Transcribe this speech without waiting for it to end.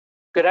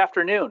Good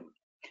afternoon,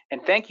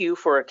 and thank you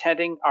for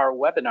attending our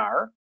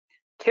webinar,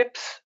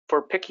 Tips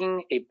for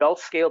Picking a Belt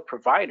Scale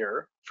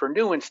Provider for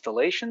New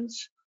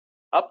Installations,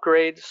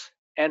 Upgrades,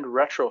 and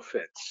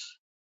Retrofits.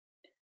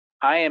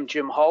 I am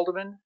Jim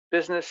Haldeman,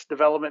 Business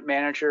Development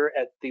Manager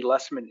at the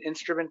Lessman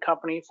Instrument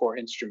Company for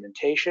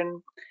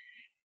Instrumentation,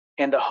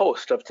 and the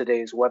host of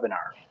today's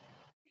webinar.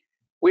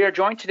 We are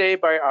joined today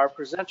by our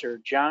presenter,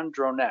 John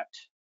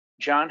Dronette.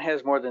 John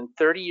has more than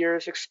 30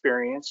 years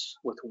experience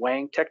with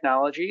weighing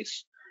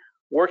technologies,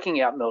 working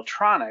at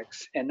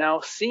Miltronics and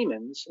now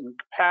Siemens in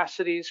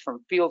capacities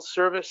from field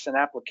service and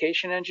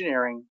application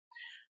engineering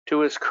to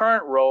his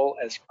current role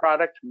as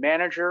product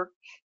manager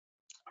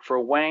for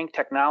weighing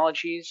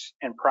technologies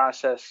and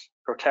process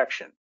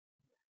protection.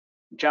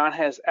 John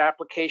has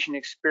application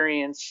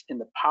experience in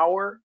the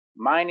power,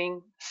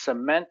 mining,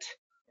 cement,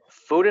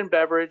 food and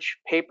beverage,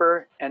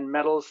 paper, and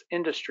metals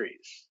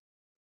industries.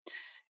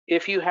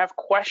 If you have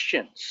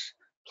questions,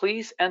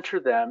 please enter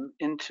them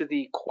into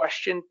the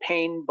question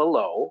pane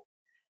below,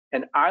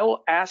 and I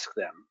will ask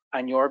them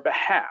on your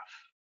behalf.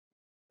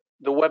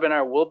 The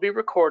webinar will be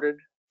recorded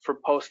for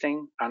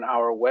posting on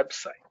our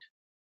website.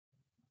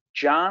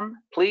 John,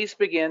 please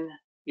begin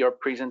your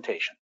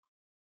presentation.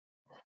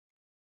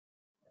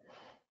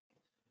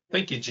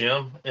 Thank you,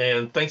 Jim,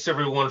 and thanks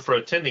everyone for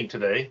attending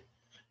today.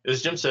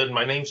 As Jim said,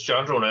 my name's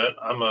John Dronette.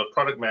 I'm a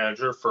product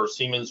manager for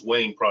Siemens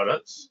Weighing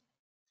Products.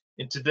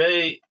 And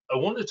today I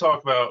wanted to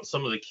talk about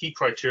some of the key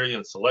criteria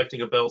in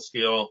selecting a belt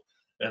scale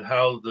and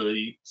how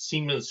the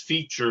Siemens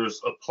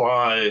features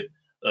apply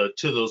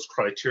to those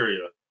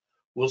criteria.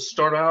 We'll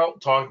start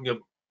out talking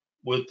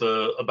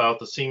about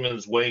the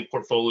Siemens weighing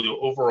portfolio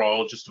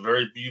overall, just a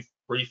very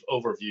brief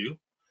overview.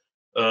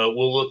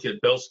 We'll look at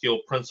belt scale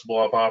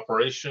principle of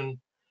operation,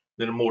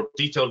 then a more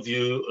detailed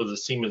view of the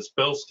Siemens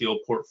belt scale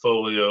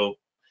portfolio,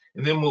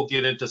 and then we'll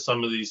get into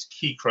some of these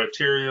key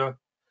criteria,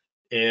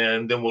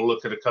 and then we'll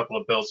look at a couple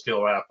of belt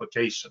scale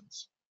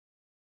applications.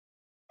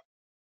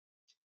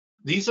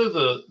 These are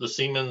the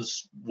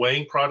Siemens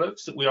weighing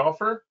products that we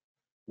offer.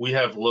 We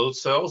have load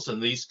cells, and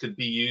these could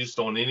be used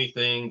on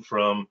anything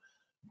from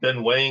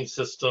bin weighing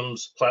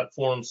systems,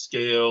 platform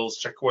scales,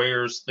 check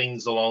weighers,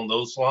 things along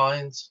those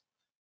lines.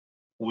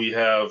 We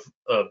have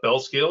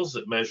belt scales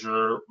that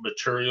measure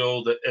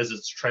material that as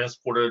it's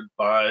transported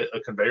by a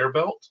conveyor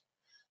belt,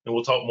 and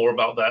we'll talk more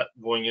about that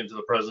going into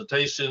the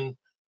presentation.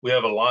 We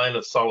have a line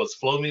of solids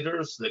flow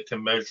meters that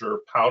can measure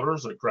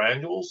powders or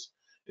granules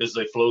as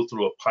they flow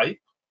through a pipe.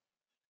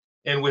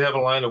 And we have a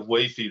line of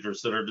weigh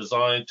feeders that are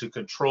designed to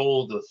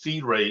control the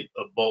feed rate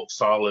of bulk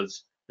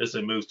solids as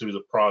they move through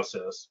the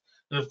process.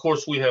 And of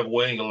course, we have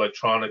weighing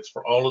electronics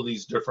for all of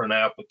these different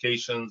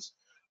applications.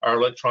 Our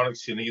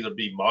electronics can either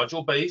be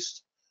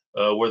module-based,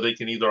 where they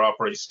can either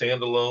operate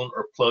standalone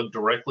or plug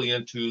directly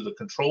into the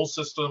control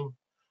system,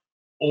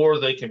 or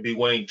they can be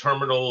weighing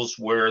terminals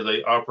where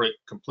they operate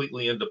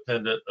completely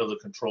independent of the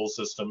control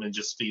system and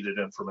just feed it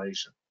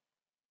information.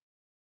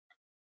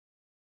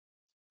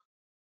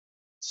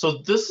 So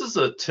this is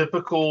a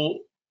typical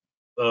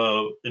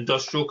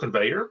industrial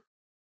conveyor.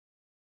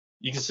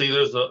 You can see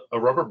there's a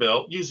rubber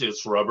belt. Usually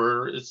it's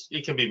rubber.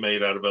 It can be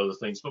made out of other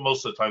things, but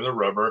most of the time they're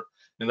rubber,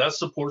 and that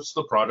supports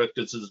the product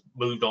as it's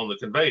moved on the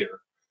conveyor.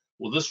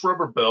 Well, this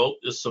rubber belt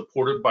is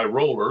supported by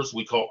rollers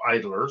we call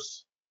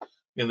idlers,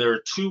 and there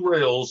are two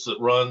rails that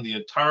run the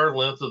entire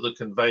length of the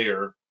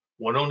conveyor,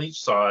 one on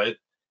each side,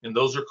 and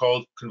those are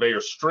called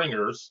conveyor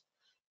stringers,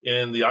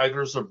 and the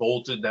idlers are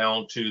bolted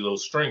down to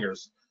those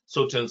stringers.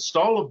 So to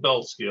install a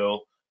belt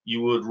scale,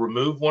 you would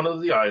remove one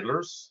of the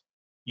idlers,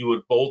 you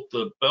would bolt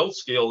the belt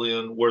scale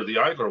in where the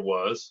idler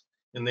was,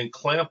 and then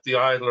clamp the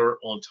idler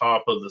on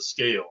top of the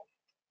scale.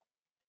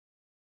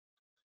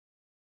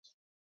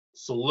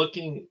 So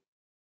looking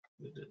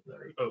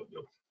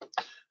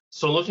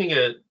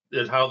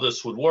at how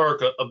this would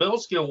work, a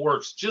belt scale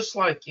works just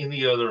like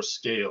any other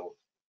scale.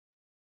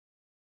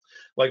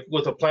 Like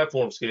with a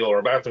platform scale or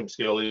a bathroom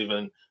scale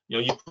even,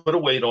 you put a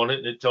weight on it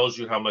and it tells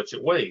you how much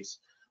it weighs.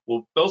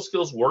 Well, belt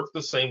scales work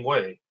the same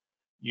way.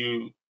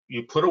 You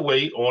put a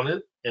weight on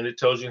it and it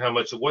tells you how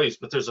much it weighs,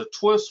 but there's a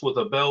twist with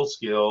a belt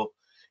scale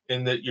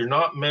in that you're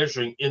not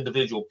measuring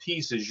individual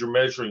pieces, you're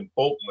measuring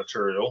bulk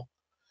material,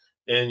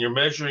 and you're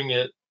measuring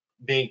it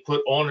being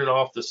put on and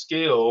off the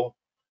scale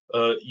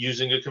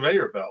using a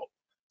conveyor belt.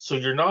 So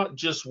you're not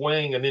just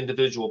weighing an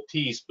individual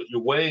piece, but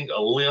you're weighing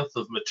a length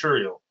of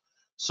material.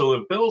 So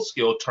in belt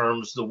scale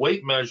terms, the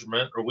weight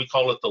measurement, or we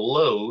call it the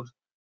load,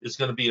 is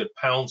going to be in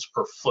pounds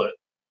per foot.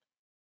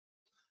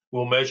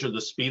 We'll measure the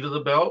speed of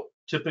the belt.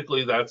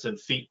 Typically, that's in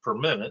feet per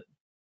minute.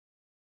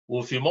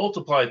 Well, if you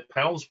multiply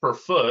pounds per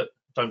foot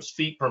times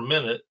feet per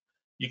minute,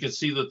 you can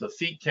see that the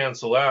feet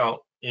cancel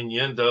out and you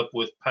end up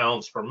with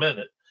pounds per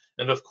minute.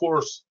 And of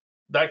course,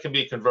 that can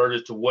be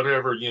converted to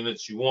whatever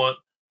units you want.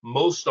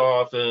 Most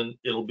often,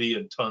 it'll be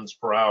in tons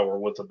per hour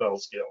with a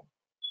belt scale.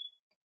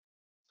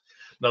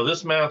 Now,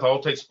 this math all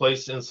takes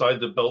place inside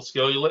the belt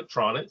scale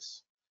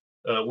electronics.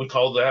 We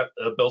call that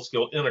a belt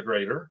scale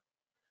integrator.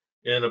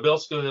 And a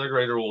belt scale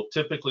integrator will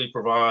typically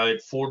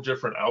provide 4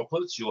 different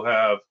outputs. You'll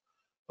have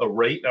a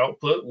rate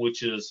output,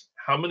 which is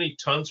how many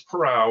tons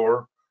per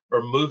hour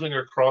are moving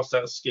across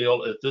that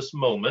scale at this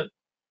moment.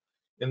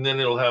 And then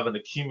it'll have an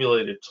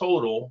accumulated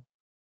total.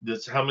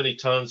 That's how many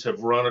tons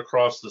have run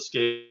across the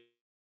scale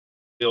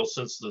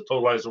since the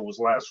totalizer was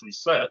last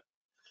reset.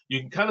 You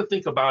can kind of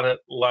think about it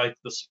like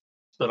the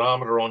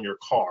speedometer on your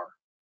car.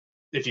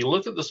 If you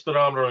look at the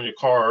speedometer on your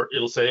car,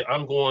 it'll say,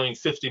 I'm going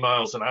 50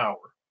 miles an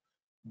hour.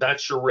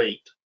 That's your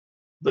rate.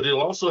 But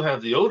it'll also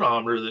have the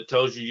odometer that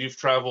tells you you've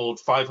traveled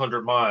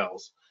 500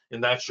 miles,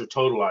 and that's your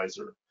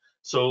totalizer.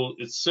 So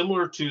it's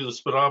similar to the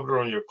speedometer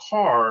on your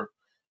car,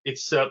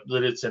 except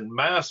that it's in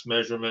mass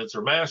measurements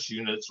or mass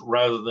units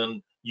rather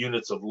than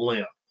units of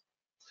length.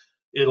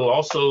 It'll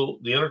also,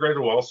 the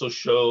integrator will also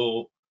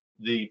show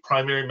the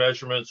primary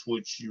measurements,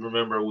 which you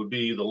remember would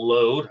be the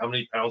load, how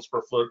many pounds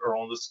per foot are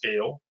on the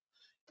scale,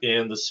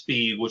 and the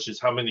speed, which is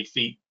how many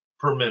feet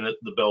per minute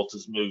the belt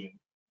is moving.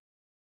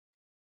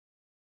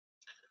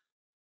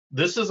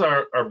 This is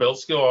our belt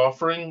scale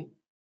offering.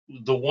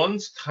 The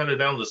ones kind of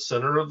down the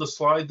center of the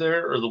slide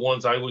there are the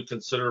ones I would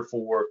consider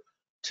for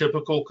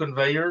typical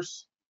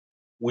conveyors.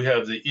 We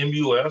have the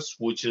MUS,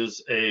 which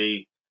is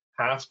a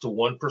 0.5 to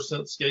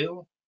 1%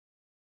 scale.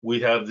 We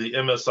have the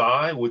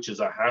MSI, which is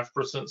a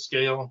 0.5%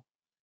 scale.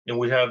 And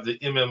we have the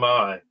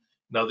MMI.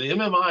 Now the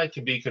MMI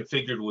can be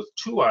configured with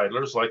 2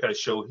 idlers like I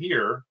show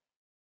here,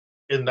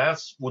 and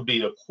that's would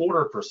be a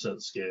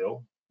 0.25%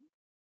 scale.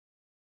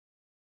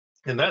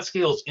 And that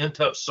scale is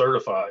NTEP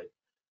certified.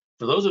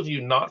 For those of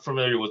you not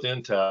familiar with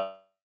NTEP,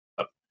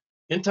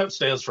 NTEP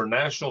stands for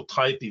National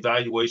Type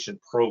Evaluation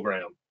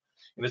Program.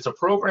 And it's a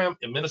program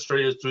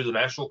administered through the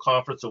National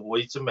Conference of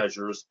Weights and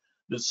Measures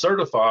that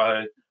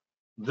certify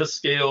this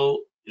scale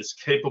is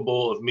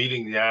capable of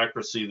meeting the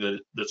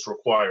accuracy that's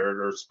required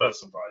or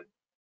specified.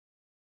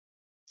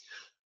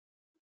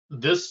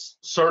 This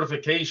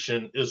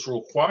certification is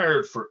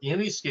required for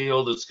any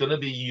scale that's going to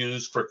be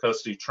used for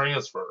custody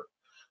transfer.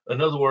 In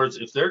other words,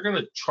 if they're going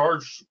to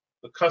charge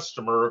the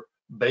customer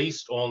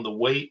based on the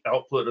weight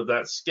output of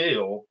that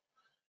scale,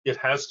 it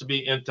has to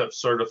be NTEP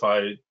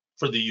certified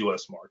for the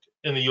US market,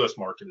 and the US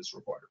market is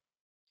required.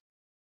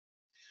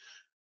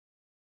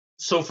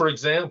 So for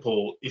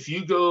example, if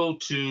you go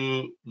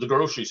to the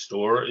grocery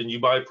store and you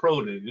buy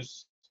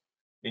produce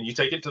and you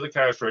take it to the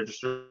cash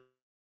register,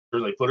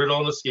 they put it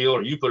on the scale,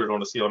 or you put it on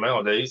the scale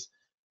nowadays,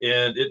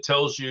 and it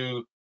tells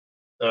you,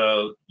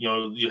 you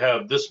know, you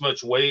have this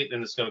much weight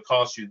and it's going to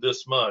cost you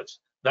this much.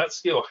 That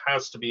scale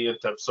has to be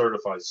NTEP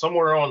certified.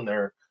 Somewhere on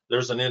there,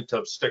 there's an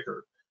NTEP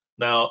sticker.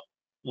 Now,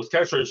 with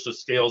cash register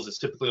scales, it's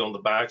typically on the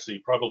back, so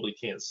you probably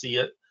can't see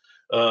it.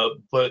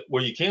 But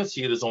where you can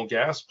see it is on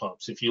gas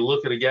pumps. If you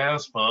look at a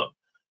gas pump,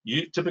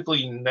 you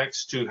typically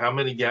next to how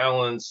many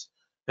gallons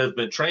have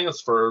been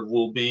transferred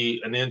will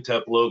be an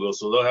NTEP logo.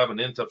 So they'll have an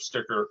NTEP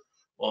sticker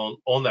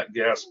on that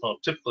gas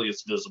pump. Typically,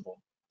 it's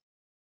visible.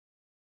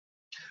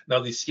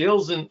 Now these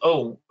scales with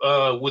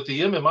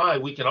the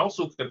MMI, we can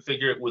also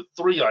configure it with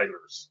 3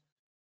 idlers.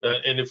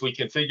 And if we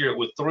configure it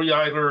with 3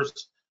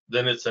 idlers,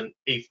 then it's an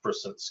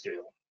 1/8%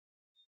 scale.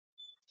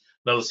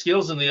 Now the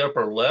scales in the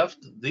upper left,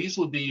 these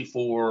would be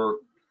for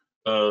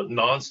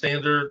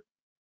non-standard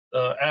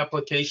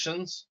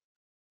applications.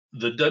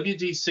 The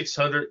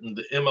WD600 and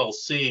the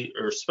MLC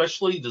are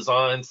specially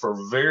designed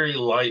for very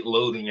light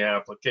loading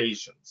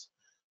applications.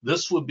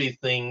 This would be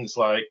things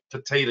like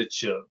potato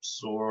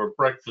chips or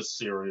breakfast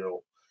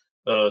cereal.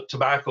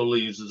 Tobacco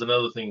leaves is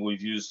another thing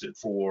we've used it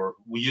for.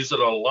 We use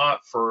them a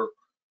lot for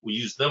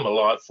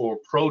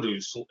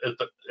produce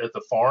at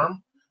the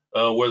farm,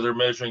 where they're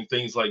measuring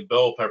things like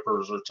bell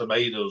peppers or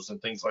tomatoes and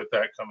things like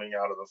that coming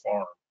out of the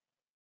farm.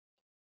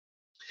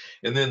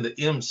 And then the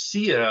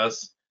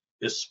MCS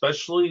is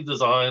specially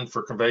designed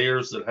for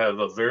conveyors that have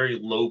a very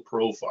low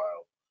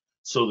profile.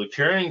 So the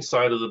carrying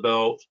side of the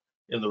belt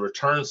and the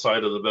return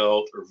side of the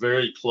belt are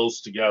very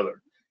close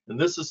together. And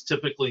this is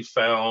typically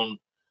found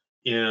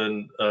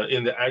in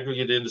the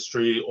aggregate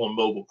industry on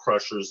mobile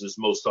crushers, is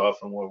most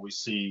often where we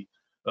see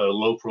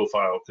low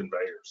profile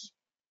conveyors.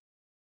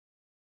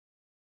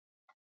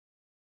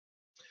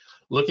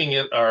 Looking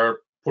at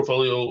our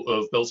portfolio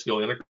of belt scale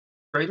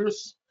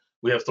integrators,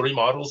 we have 3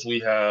 models. We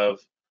have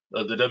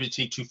the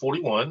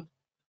WT241,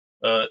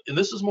 and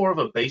this is more of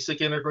a basic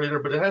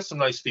integrator, but it has some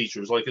nice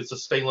features, like it's a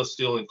stainless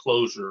steel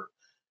enclosure.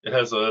 It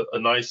has a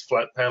nice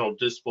flat panel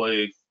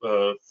display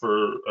for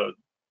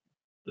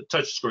the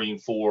touch screen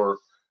for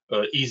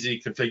easy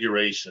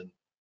configuration.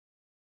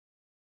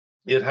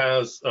 It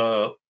has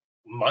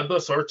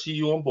Modbus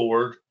RTU on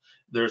board.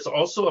 There's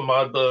also a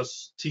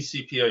Modbus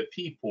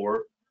TCP/IP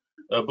port,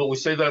 but we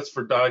say that's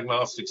for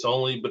diagnostics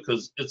only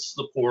because it's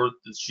the port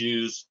that's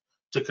used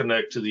to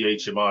connect to the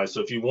HMI.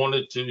 So if you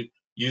wanted to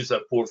use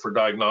that port for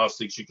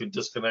diagnostics, you could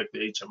disconnect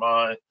the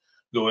HMI,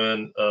 go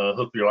in,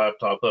 hook your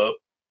laptop up,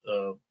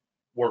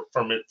 work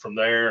from it from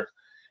there,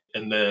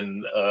 and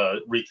then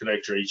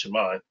reconnect your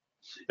HMI.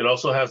 It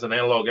also has an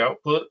analog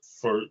output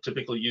for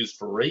typically used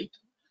for rate,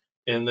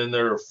 and then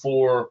there are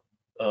 4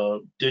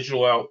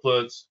 digital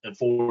outputs and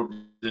 4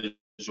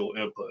 digital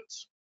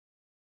inputs.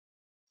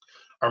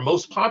 Our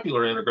most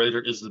popular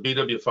integrator is the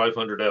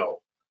BW500L.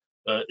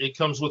 It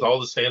comes with all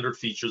the standard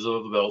features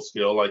of the belt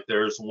scale, like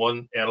there's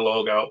one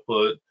analog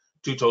output,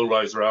 two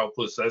totalizer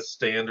outputs. That's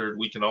standard.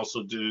 We can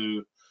also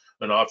do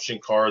an option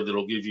card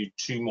that'll give you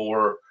two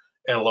more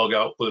analog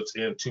outputs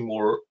and two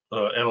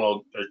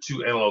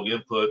analog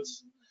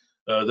inputs.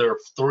 There are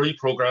 3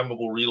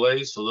 programmable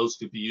relays, so those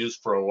could be used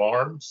for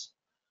alarms.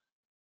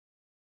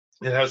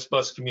 It has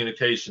bus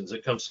communications.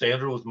 It comes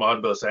standard with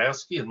Modbus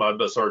ASCII and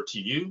Modbus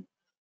RTU,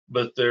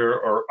 but there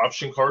are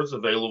option cards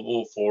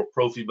available for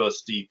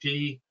Profibus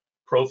DP,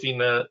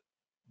 Profinet,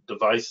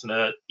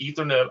 DeviceNet,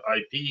 Ethernet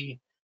IP,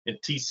 and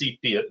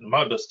TCP,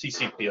 Modbus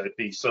TCP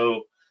IP.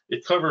 So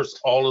it covers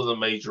all of the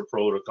major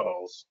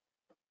protocols.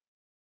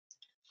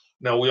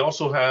 Now we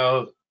also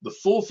have the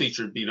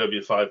full-featured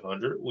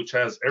BW500, which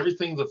has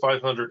everything the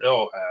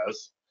 500L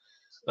has,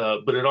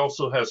 but it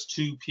also has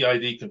 2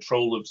 PID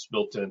control loops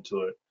built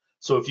into it.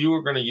 So if you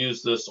were going to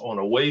use this on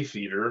a wave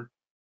feeder,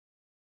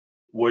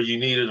 where you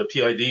needed a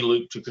PID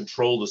loop to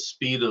control the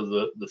speed of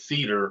the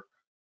feeder,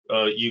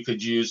 you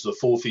could use the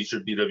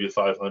full-featured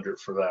BW500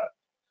 for that.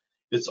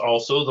 It's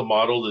also the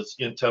model that's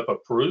INTEP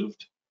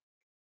approved.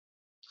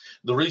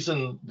 The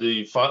reason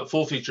the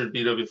full-featured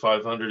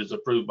BW500 is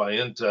approved by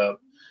INTEP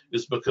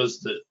is because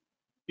the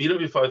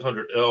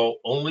BW500L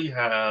only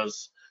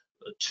has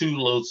 2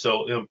 load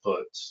cell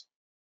inputs.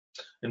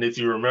 And if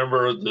you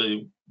remember,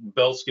 the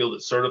belt scale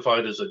that's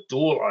certified as a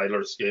dual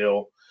idler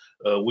scale,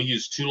 we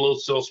use 2 load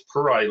cells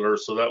per idler,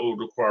 so that would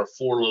require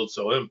 4 load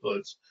cell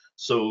inputs.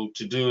 So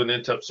to do an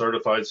INTEP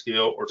certified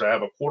scale or to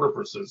have a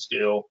 0.25%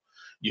 scale,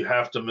 you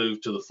have to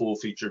move to the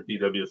full-featured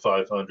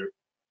BW500.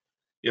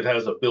 It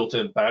has a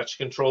built-in batch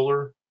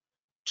controller,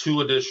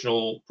 2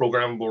 additional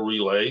programmable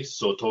relays,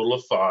 so a total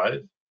of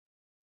 5.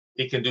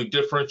 It can do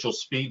differential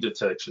speed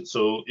detection.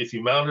 So if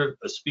you mounted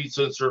a speed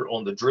sensor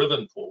on the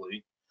driven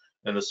pulley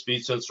and a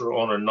speed sensor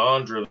on a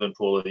non-driven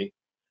pulley,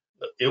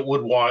 it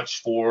would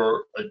watch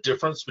for a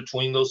difference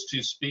between those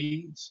 2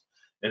 speeds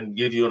and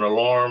give you an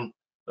alarm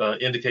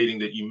indicating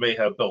that you may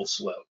have belt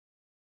slip.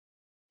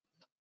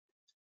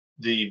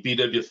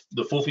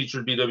 The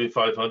full-featured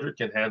BW500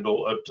 can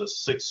handle up to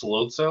 6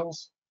 load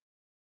cells.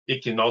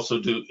 It can also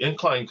do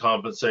incline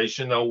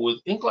compensation. Now, with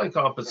incline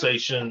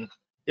compensation,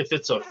 if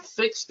it's a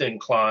fixed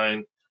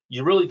incline,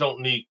 you really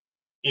don't need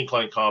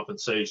incline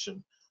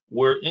compensation,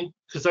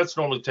 because that's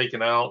normally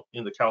taken out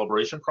in the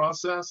calibration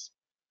process.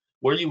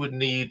 Where you would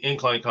need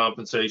incline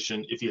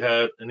compensation if you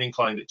had an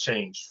incline that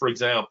changed. For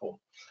example,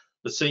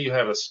 let's say you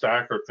had a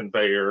stacker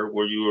conveyor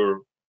where you were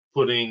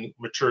putting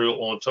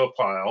material onto a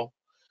pile,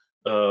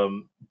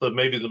 but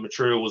maybe the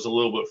material was a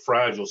little bit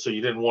fragile, so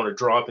you didn't want to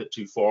drop it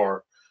too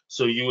far.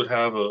 So you would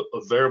have a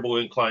variable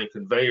incline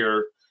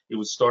conveyor. It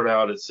would start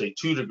out at, say,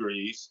 2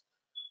 degrees.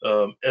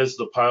 As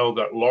the pile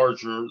got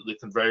larger,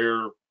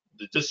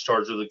 the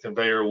discharge of the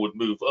conveyor would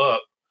move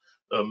up,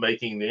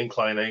 making the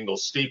incline angle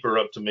steeper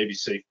up to maybe,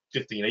 say,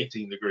 15,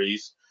 18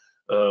 degrees.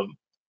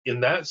 In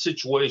that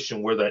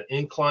situation where that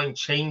incline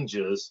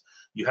changes,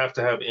 you have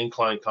to have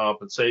incline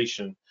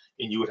compensation,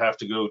 and you would have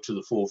to go to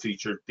the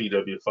full-featured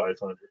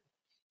BW500.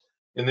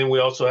 And then we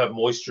also have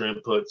moisture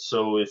input.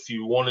 So if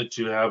you wanted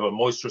to have a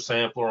moisture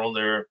sampler on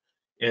there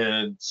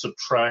and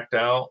subtract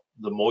out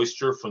the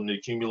moisture from the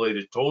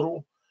accumulated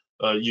total,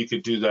 you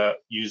could do that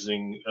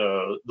using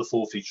the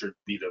full-featured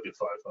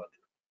BW500.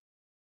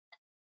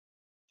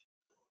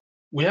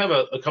 We have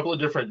a couple of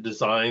different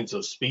designs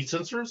of speed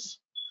sensors.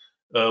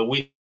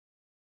 We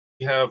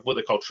have what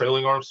they call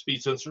trailing arm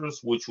speed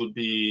sensors, which would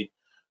be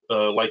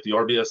like the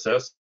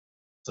RBSS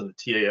and the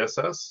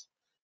TASS.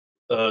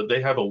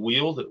 They have a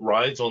wheel that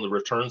rides on the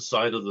return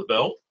side of the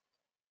belt,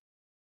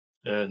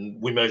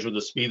 and we measure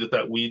the speed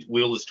that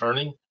wheel is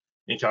turning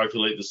and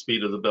calculate the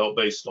speed of the belt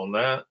based on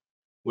that.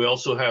 We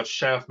also have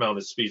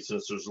shaft-mounted speed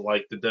sensors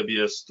like the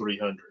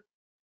WS300.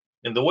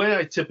 And the way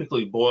I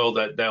typically boil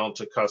that down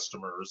to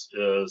customers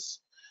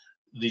is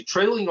the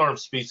trailing arm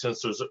speed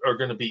sensors are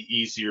going to be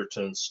easier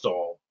to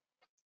install.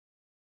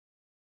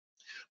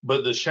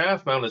 But the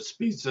shaft-mounted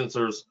speed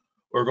sensors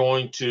are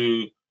going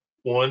to,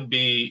 one,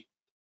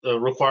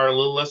 require a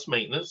little less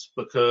maintenance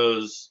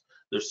because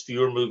there's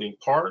fewer moving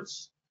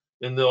parts.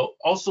 And they'll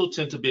also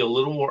tend to be a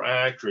little more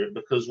accurate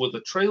because with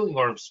a trailing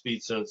arm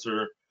speed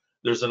sensor,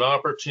 there's an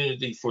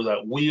opportunity for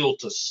that wheel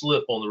to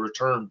slip on the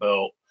return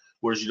belt,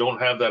 whereas you don't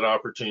have that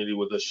opportunity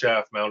with a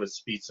shaft-mounted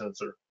speed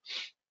sensor.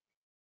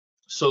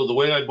 So the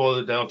way I boil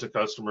it down to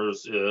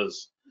customers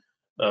is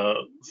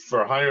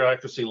for higher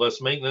accuracy,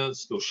 less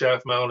maintenance, go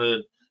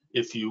shaft-mounted.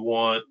 If you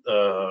want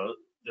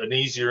an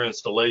easier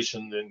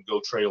installation, then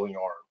go trailing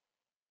arm.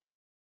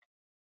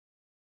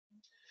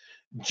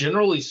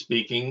 Generally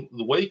speaking,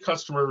 the way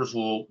customers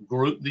will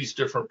group these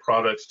different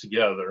products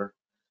together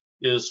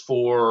is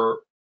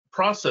for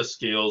process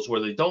scales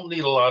where they don't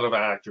need a lot of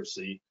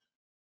accuracy.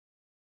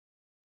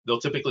 They'll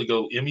typically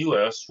go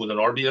MUS with an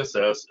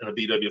RBSS and a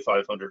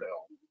BW500L.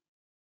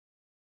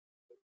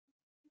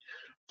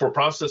 For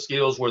process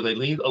scales where they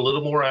need a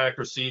little more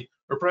accuracy,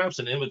 or perhaps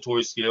an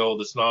inventory scale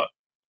that's not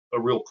a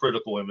real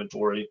critical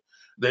inventory,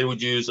 they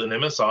would use an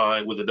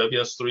MSI with a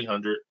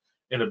WS300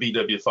 and a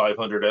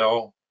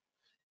BW500L.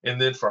 And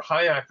then for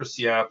high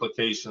accuracy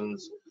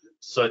applications,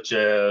 such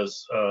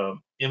as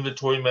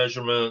inventory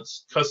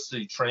measurements,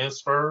 custody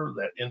transfer,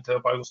 that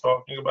INTEP I was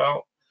talking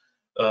about,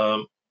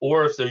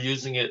 or if they're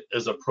using it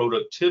as a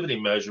productivity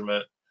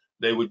measurement,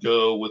 they would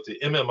go with the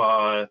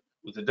MMI,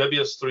 with the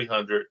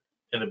WS300,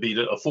 and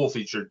a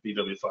full-featured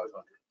BW500.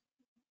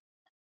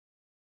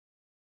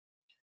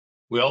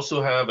 We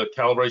also have a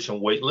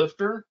calibration weight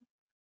lifter.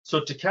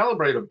 So to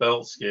calibrate a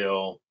belt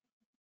scale,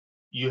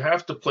 you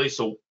have to place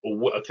a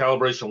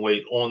calibration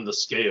weight on the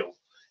scale.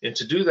 And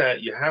to do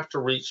that, you have to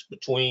reach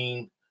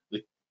between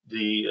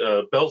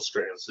the belt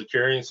strands, the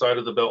carrying side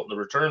of the belt and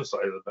the return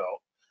side of the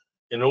belt.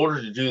 In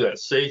order to do that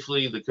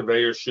safely, the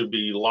conveyor should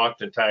be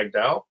locked and tagged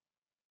out.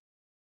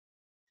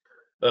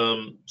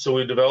 So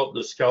we developed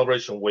this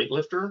calibration weight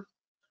lifter.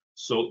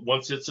 So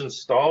once it's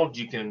installed,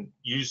 you can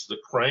use the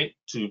crank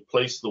to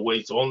place the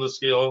weights on the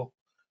scale,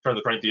 turn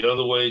the crank the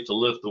other way to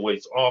lift the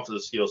weights off of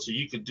the scale. So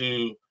you could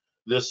do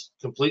this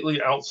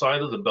completely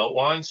outside of the belt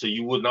line, so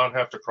you would not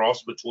have to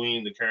cross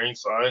between the carrying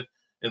side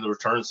and the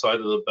return side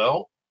of the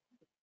belt.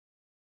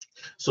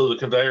 So the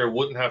conveyor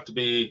wouldn't have to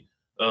be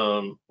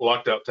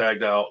locked out,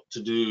 tagged out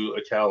to do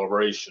a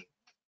calibration.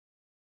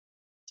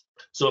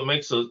 So it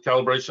makes the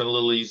calibration a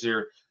little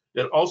easier.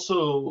 It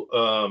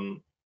also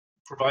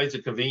provides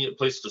a convenient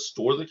place to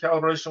store the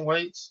calibration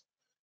weights.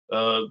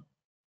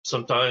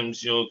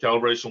 Sometimes,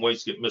 calibration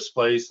weights get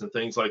misplaced and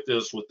things like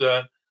this. With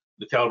that,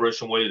 the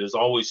calibration weight is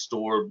always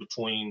stored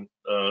between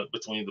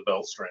the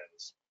belt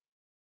strands.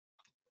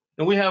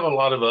 And we have a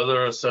lot of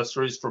other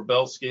accessories for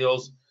belt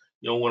scales.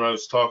 When I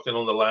was talking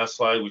on the last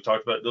slide, we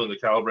talked about doing the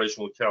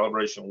calibration with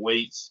calibration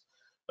weights.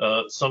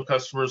 Some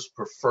customers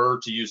prefer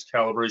to use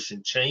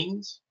calibration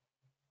chains,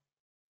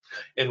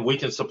 and we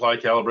can supply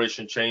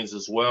calibration chains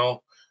as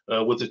well.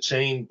 With the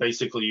chain,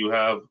 basically you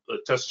have a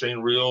test chain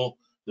reel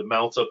that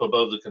mounts up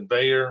above the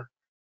conveyor.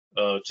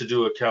 To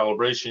do a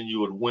calibration,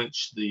 you would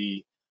winch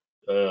the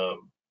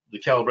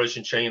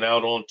calibration chain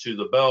out onto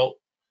the belt.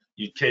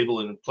 You'd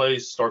cable it in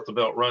place, start the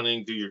belt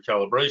running, do your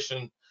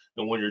calibration,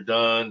 and when you're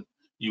done,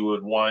 you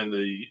would wind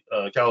the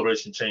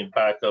calibration chain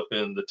back up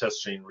in the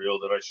test chain reel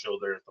that I showed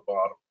there at the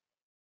bottom.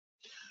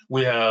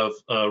 We have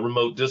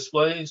remote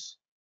displays.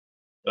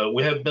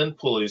 We have bend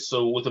pulleys.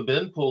 So with a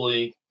bend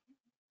pulley,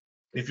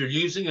 if you're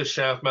using a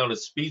shaft-mounted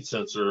speed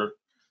sensor,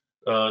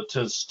 to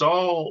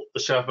install a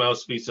shaft-mounted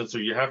speed sensor,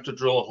 you have to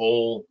drill a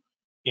hole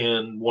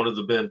in one of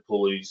the bend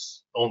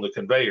pulleys on the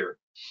conveyor.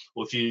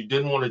 Well, if you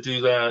didn't want to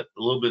do that,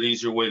 a little bit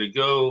easier way to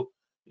go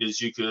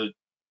is you could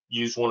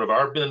use one of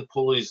our bend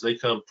pulleys. They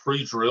come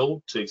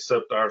pre-drilled to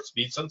accept our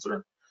speed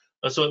sensor.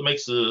 So it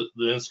makes the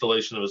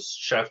installation of a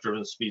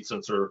shaft-driven speed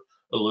sensor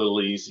a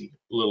little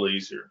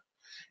easier.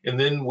 And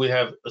then we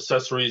have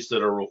accessories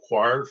that are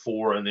required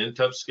for an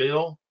INTEP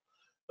scale.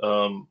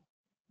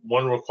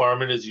 One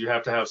requirement is you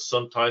have to have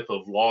some type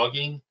of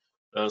logging.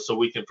 So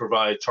we can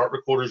provide chart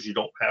recorders. You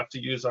don't have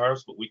to use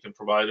ours, but we can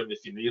provide them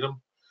if you need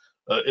them.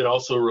 It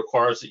also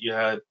requires that you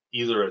have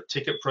either a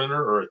ticket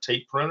printer or a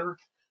tape printer.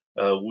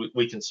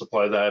 We can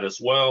supply that as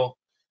well.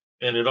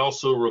 And it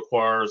also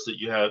requires that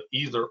you have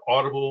either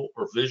audible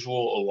or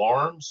visual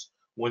alarms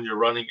when you're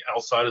running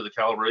outside of the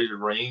calibrated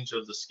range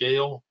of the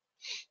scale.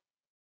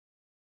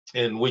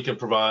 And we can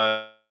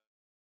provide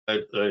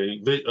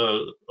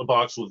a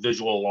box with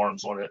visual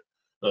alarms on it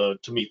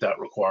to meet that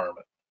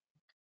requirement.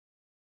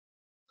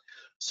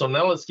 So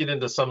now let's get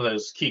into some of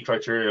those key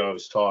criteria I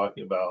was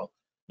talking about.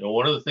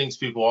 One of the things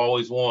people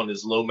always want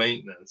is low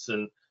maintenance,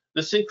 and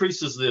this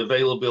increases the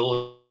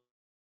availability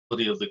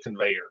of the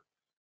conveyor.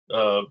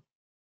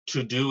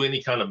 To do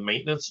any kind of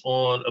maintenance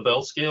on a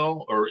belt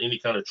scale or any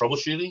kind of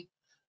troubleshooting,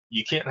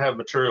 you can't have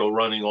material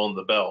running on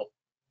the belt.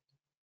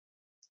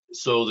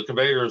 So the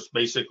conveyor is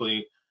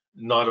basically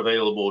not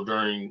available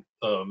during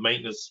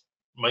maintenance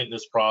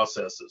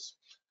processes.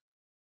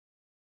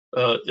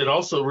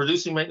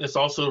 Reducing maintenance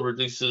also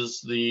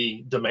reduces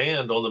the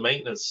demand on the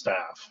maintenance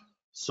staff.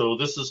 So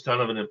this is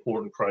kind of an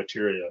important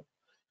criteria.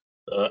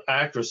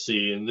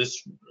 Accuracy, and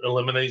this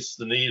eliminates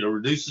the need or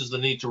reduces the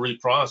need to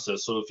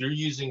reprocess. So if you're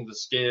using the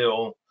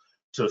scale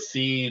to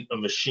feed a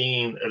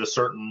machine at a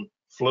certain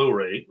flow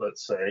rate,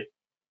 let's say,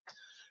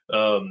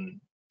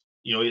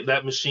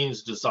 that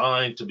machine's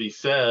designed to be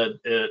fed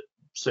at,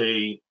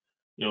 say,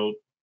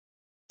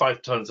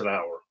 5 tons an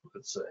hour,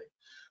 let's say.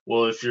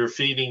 Well, if you're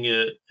feeding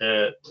it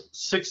at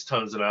 6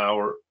 tons an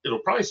hour, it'll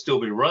probably still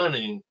be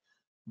running,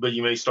 but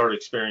you may start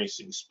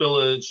experiencing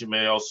spillage. You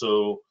may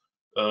also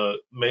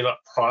may not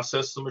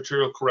process the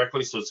material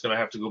correctly, so it's going to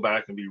have to go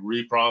back and be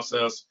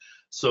reprocessed.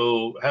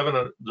 So having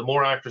the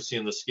more accuracy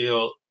in the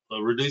scale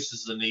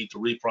reduces the need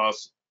to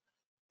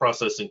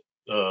processing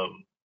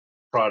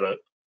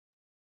product.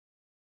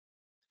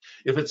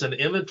 If it's an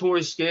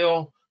inventory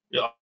scale,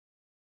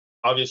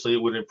 obviously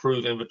it would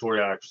improve inventory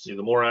accuracy.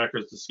 The more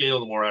accurate the scale,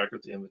 the more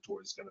accurate the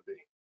inventory is going to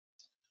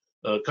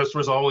be.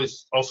 Customers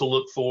always also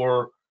look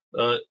for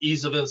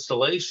ease of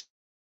installation,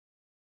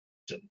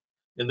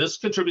 and this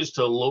contributes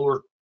to a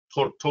lower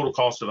total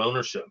cost of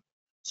ownership.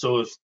 So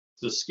if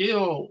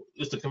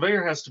the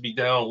conveyor has to be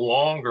down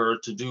longer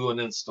to do an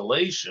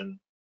installation,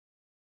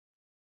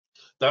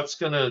 that's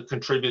going to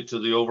contribute to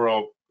the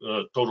overall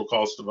total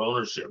cost of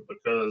ownership,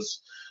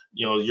 because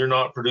you're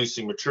not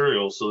producing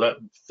materials, so that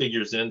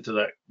figures into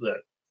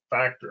that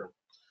factor.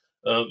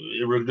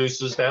 It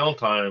reduces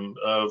downtime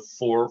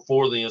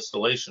for the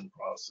installation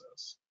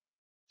process.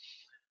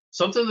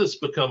 Something that's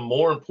become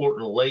more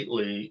important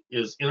lately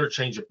is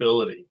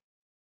interchangeability,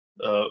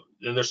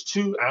 and there's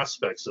two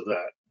aspects of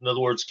that. In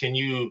other words, can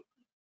you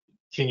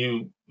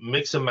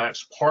mix and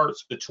match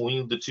parts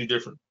between the two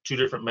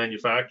different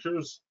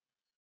manufacturers?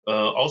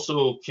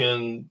 Also,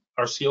 can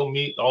our scale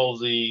meet all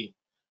the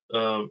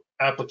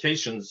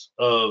applications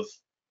of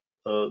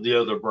the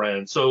other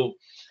brand? So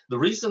the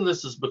reason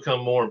this has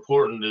become more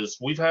important is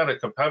we've had a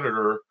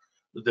competitor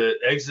that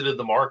exited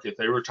the market.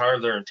 They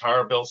retired their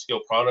entire belt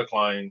scale product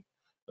line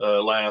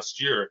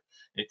last year,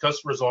 and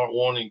customers aren't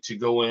wanting to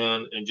go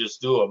in and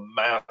just do a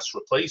mass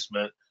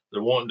replacement.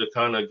 They're wanting to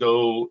kind of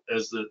go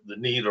as the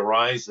need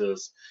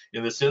arises,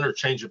 and this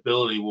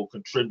interchangeability will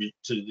contribute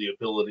to the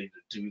ability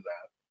to do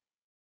that.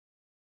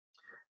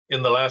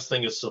 And the last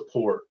thing is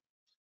support.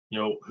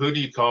 Who do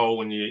you call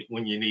when you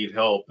need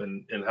help,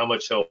 and how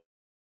much help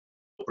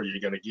are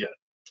you going to get?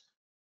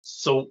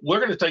 So we're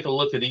going to take a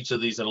look at each of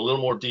these in a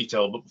little more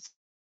detail, but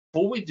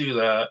before we do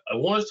that, I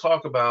want to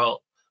talk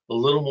about a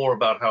little more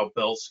about how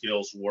belt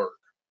scales work.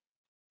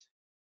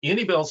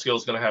 Any belt scale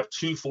is going to have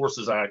two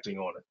forces acting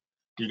on it.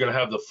 You're going to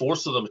have the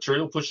force of the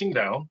material pushing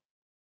down.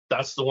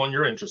 That's the one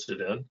you're interested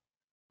in.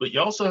 But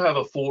you also have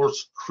a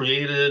force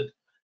created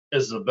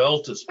as the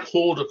belt is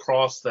pulled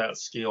across that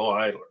scale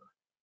idler.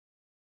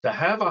 To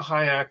have a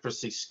high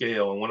accuracy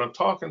scale, and when I'm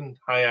talking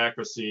high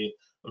accuracy,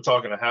 I'm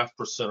talking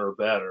 0.5% or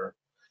better,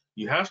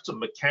 you have to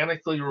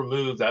mechanically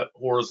remove that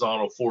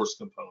horizontal force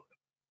component.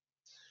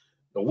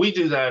 Now, we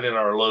do that in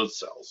our load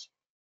cells.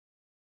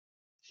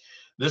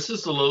 This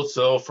is the load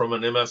cell from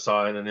an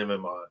MSI and an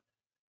MMI.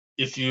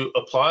 If you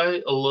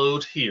apply a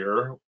load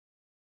here,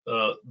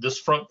 this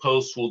front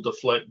post will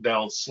deflect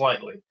down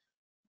slightly,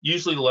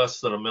 usually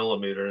less than 1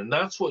 millimeter, and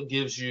that's what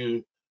gives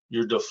you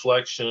your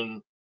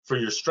deflection for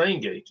your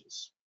strain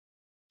gauges.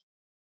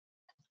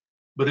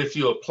 But if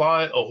you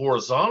apply a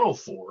horizontal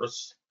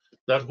force,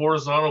 that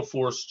horizontal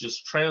force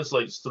just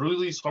translates through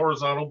these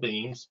horizontal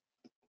beams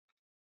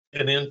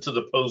and into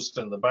the post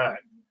in the back.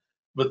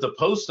 But the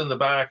post in the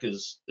back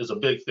is a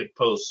big, thick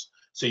post,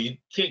 so you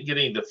can't get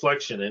any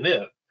deflection in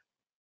it.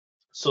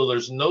 So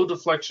there's no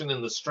deflection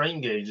in the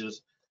strain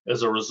gauges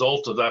as a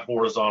result of that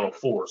horizontal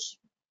force.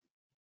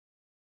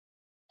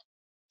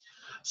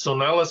 So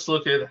now let's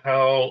look at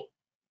how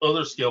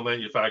other scale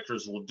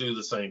manufacturers will do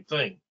the same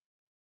thing.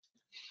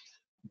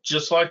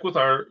 Just like with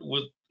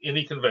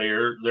any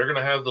conveyor, they're going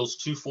to have those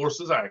two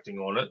forces acting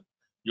on it.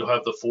 You'll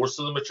have the force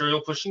of the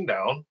material pushing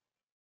down.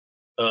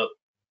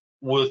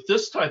 With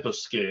this type of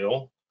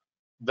scale,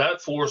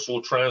 that force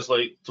will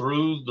translate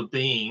through the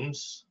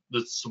beams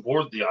that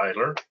support the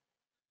idler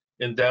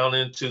and down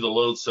into the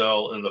load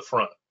cell in the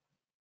front.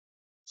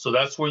 So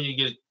that's where you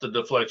get the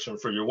deflection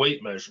for your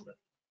weight measurement.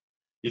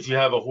 If you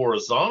have a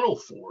horizontal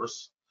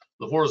force,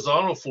 the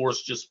horizontal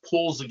force just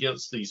pulls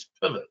against these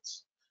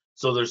pivots.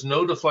 So there's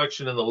no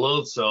deflection in the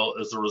load cell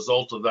as a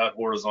result of that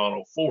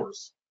horizontal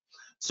force.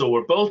 So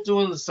we're both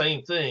doing the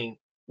same thing,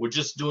 we're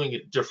just doing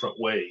it different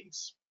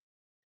ways.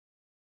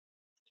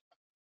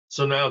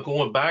 So now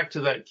going back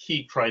to that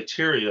key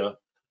criteria,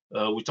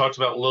 we talked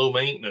about low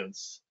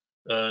maintenance.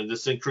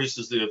 This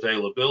increases the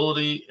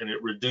availability and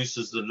it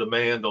reduces the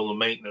demand on the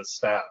maintenance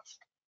staff.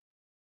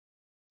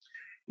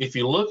 If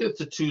you look at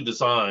the two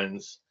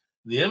designs,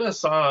 the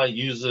MSI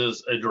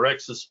uses a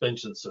direct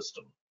suspension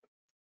system.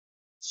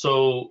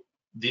 So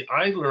the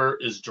idler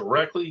is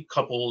directly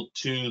coupled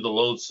to the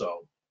load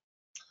cell.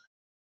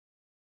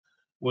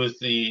 With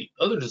the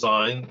other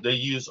design, they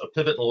use a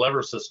pivot and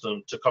lever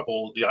system to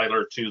couple the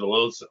idler to the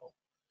load cell.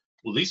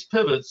 Well, these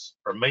pivots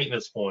are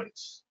maintenance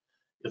points.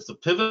 If the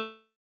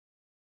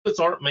pivots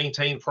aren't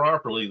maintained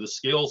properly, the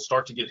scales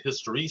start to get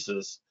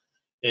hysteresis,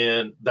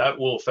 and that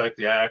will affect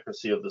the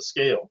accuracy of the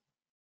scale.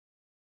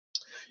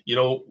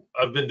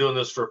 I've been doing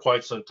this for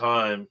quite some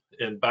time,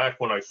 and back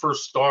when I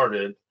first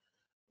started,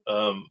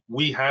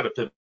 we had a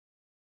pivot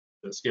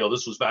scale.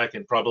 This was back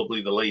in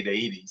probably the late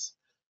 80s.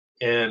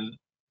 And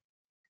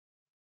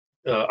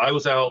I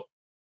was a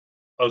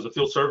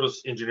field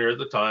service engineer at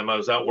the time. I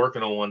was out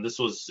working on one. This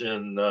was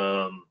in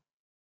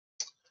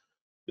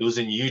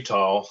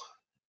Utah,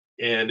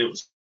 and it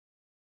was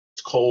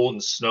cold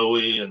and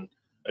snowy, and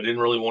I didn't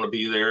really want to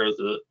be there.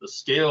 The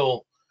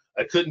scale,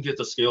 I couldn't get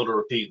the scale to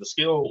repeat. The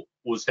scale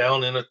was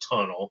down in a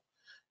tunnel,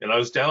 and I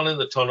was down in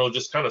the tunnel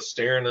just kind of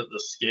staring at the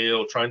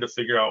scale, trying to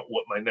figure out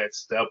what my next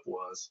step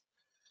was.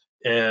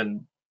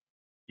 And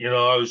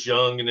I was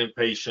young and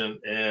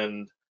impatient,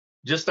 and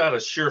just out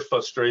of sheer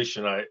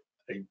frustration, I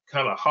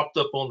kind of hopped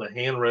up on the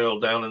handrail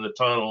down in the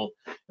tunnel,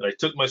 and I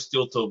took my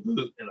steel toe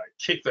boot and I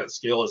kicked that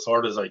scale as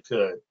hard as I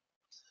could.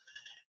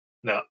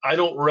 Now, I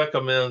don't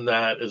recommend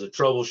that as a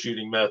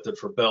troubleshooting method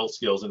for belt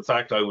scales. In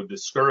fact, I would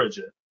discourage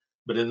it.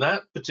 But in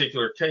that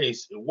particular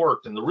case, it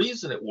worked. And the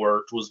reason it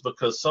worked was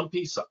because some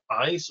piece of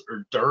ice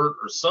or dirt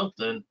or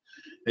something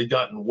had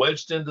gotten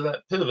wedged into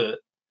that pivot,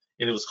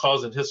 and it was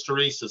causing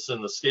hysteresis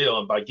in the scale.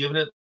 And by giving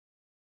it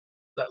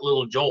that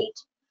little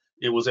jolt,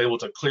 it was able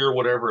to clear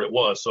whatever it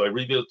was. So I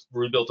rebuilt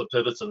the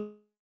pivots, and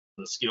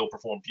the scale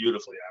performed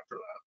beautifully after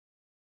that.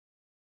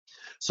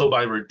 So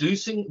by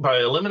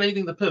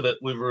eliminating the pivot,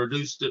 we've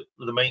reduced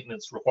the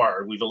maintenance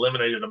required. We've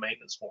eliminated a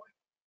maintenance point.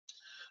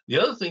 The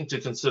other thing to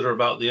consider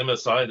about the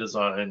MSI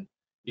design,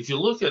 if you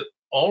look at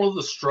all of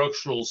the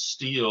structural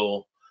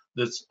steel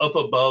that's up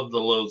above the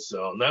load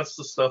cell, and that's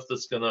the stuff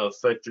that's going to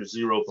affect your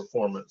zero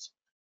performance,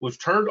 we've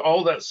turned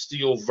all that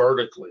steel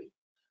vertically.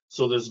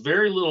 So there's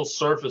very little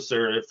surface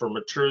area for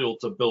material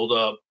to build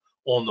up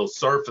on those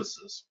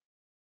surfaces.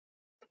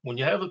 When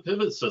you have a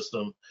pivot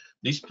system,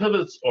 these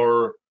pivots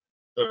are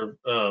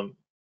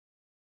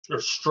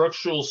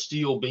structural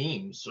steel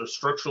beams or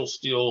structural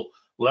steel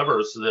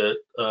levers that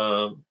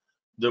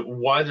that are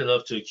wide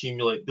enough to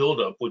accumulate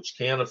buildup, which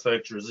can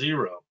affect your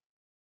zero.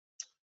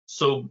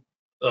 So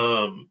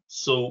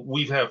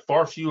we have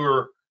far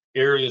fewer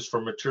areas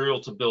for material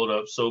to build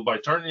up. So by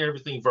turning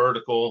everything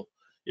vertical,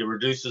 it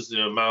reduces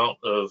the amount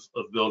of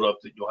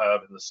buildup that you'll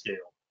have in the scale.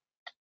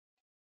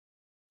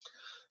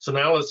 So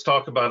now let's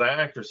talk about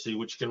accuracy,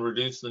 which can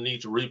reduce the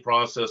need to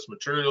reprocess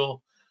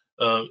material,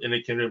 and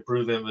it can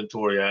improve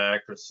inventory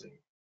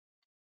accuracy.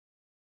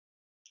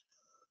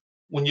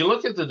 When you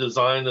look at the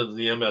design of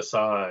the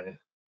MSI,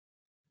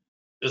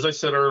 as I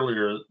said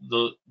earlier,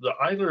 the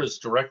idler is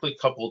directly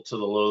coupled to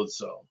the load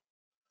cell.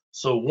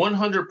 So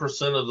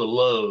 100% of the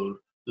load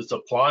that's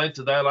applied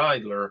to that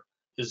idler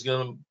is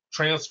going to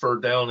transfer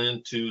down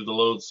into the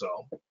load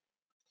cell.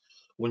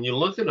 When you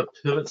look at a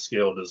pivot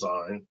scale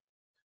design,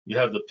 you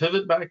have the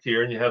pivot back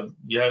here, and you have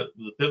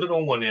the pivot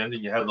on one end,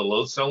 and you have the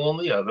load cell on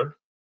the other,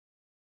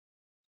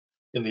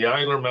 and the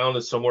idler mount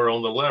is somewhere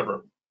on the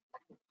lever.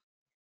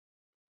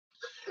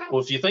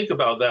 Well, if you think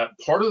about that,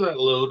 part of that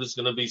load is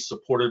going to be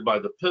supported by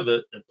the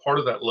pivot, and part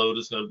of that load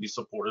is going to be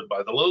supported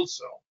by the load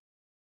cell.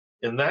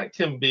 And that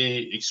can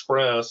be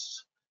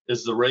expressed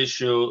as the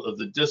ratio of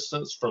the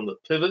distance from the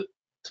pivot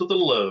to the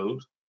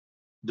load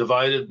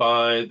divided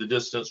by the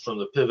distance from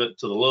the pivot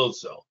to the load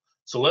cell.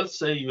 So let's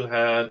say you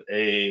had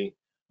a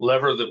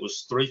lever that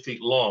was 3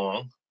 feet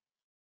long.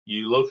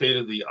 You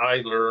located the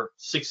idler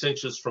 6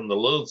 inches from the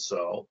load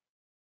cell.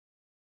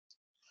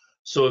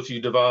 So if you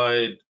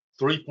divide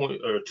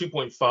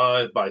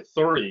 2.5 by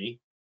 3,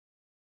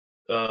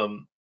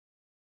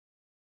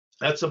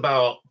 that's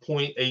about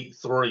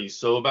 0.83.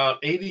 So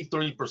about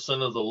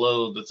 83% of the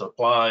load that's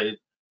applied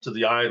to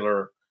the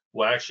idler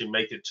will actually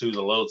make it to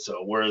the load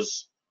cell.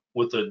 Whereas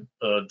with a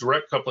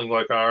direct coupling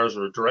like ours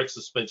or a direct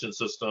suspension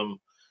system,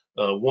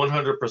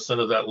 100%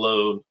 of that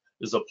load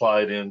is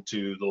applied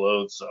into the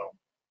load cell.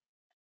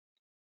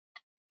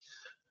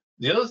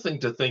 The other thing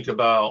to think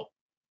about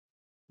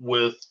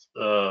with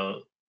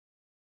the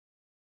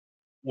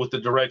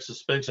direct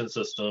suspension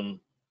system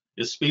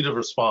is speed of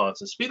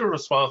response. And speed of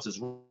response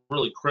is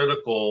really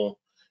critical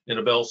in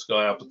a belt scale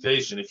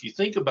application. If you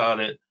think about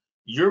it,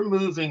 you're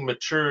moving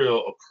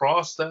material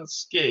across that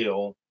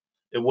scale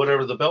at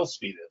whatever the belt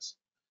speed is.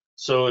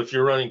 So if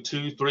you're running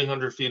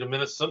 200-300 feet a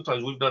minute,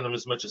 sometimes we've done them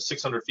as much as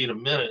 600 feet a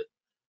minute,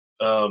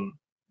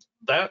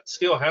 that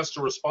scale has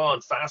to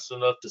respond fast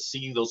enough to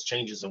see those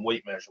changes in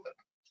weight measurement.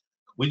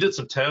 We did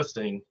some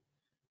testing.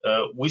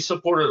 We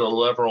supported a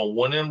lever on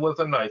one end with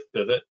a knife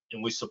pivot,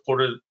 and we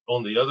supported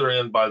on the other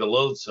end by the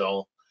load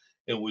cell,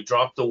 and we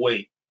dropped the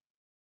weight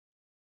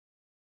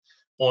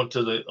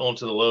onto the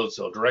load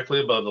cell,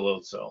 directly above the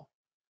load cell.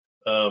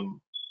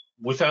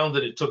 We found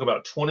that it took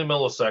about 20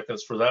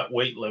 milliseconds for that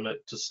weight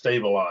limit to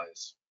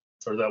stabilize,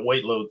 or that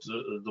weight load,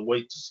 the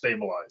weight to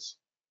stabilize.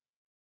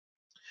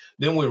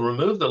 Then we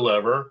removed the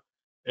lever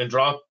and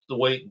dropped the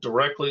weight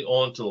directly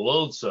onto the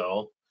load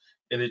cell,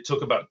 and it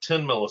took about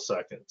 10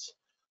 milliseconds.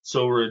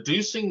 So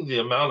reducing the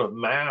amount of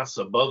mass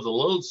above the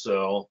load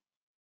cell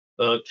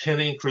can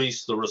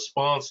increase the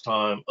response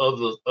time of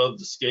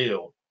the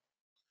scale.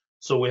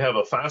 So we have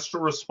a faster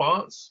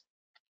response,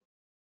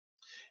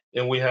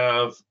 and we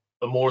have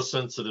a more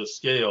sensitive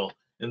scale.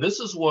 And this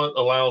is what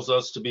allows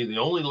us to be the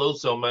only load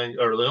cell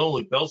or the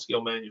only belt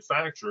scale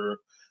manufacturer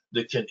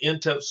that can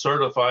NTEP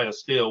certify a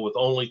scale with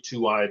only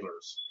 2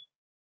 idlers.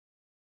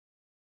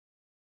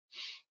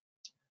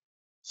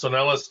 So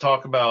now let's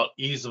talk about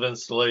ease of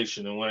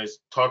installation. And when I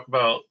talk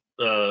about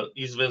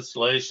ease of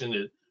installation,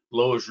 it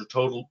lowers your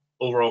total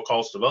overall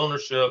cost of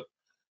ownership.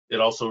 It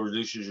also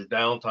reduces your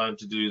downtime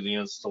to do the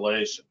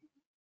installation.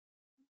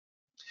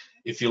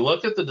 If you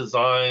look at the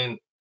design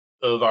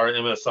of our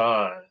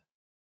MSI,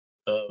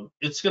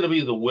 it's going to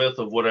be the width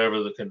of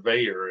whatever the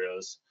conveyor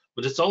is,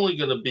 but it's only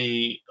going to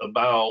be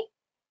about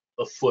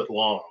a foot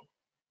long.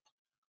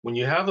 When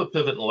you have a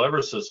pivot and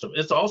lever system,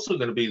 it's also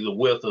going to be the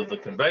width of the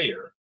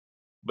conveyor,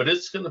 but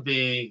it's going to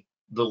be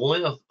the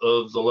length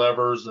of the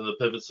levers and the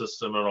pivot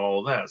system and all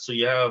of that. So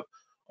you have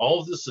all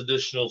of this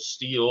additional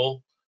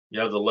steel, you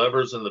have the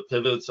levers and the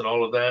pivots and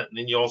all of that, and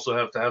then you also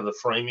have to have the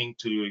framing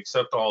to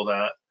accept all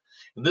that.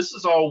 And this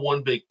is all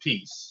one big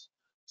piece.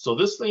 So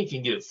this thing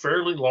can get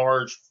fairly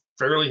large,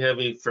 fairly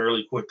heavy,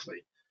 fairly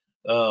quickly.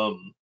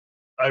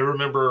 I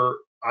remember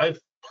I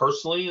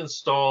personally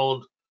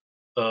installed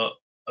a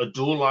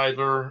dual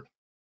idler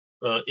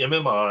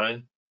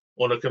MMI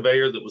on a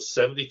conveyor that was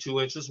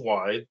 72 inches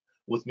wide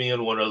with me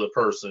and one other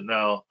person.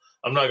 Now,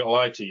 I'm not gonna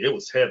lie to you, it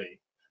was heavy,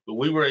 but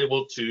we were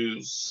able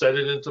to set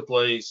it into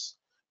place,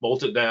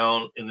 bolt it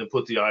down, and then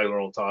put the idler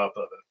on top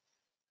of it.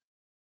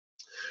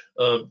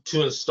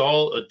 To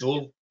install a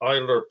dual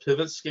idler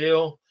pivot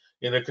scale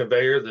in a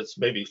conveyor that's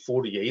maybe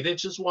 48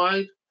 inches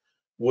wide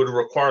would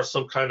require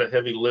some kind of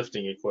heavy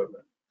lifting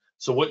equipment.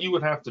 So what you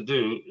would have to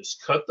do is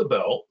cut the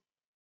belt.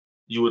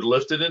 You would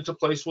lift it into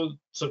place with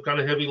some kind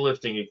of heavy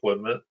lifting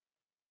equipment,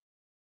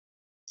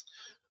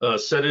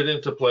 set it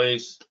into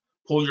place,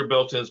 pull your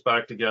belt ends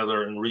back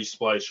together, and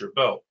resplice your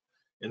belt.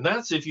 And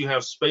that's if you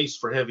have space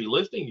for heavy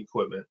lifting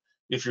equipment.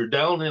 If you're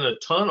down in a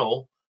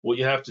tunnel, what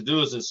you have to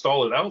do is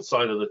install it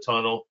outside of the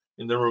tunnel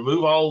and then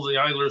remove all the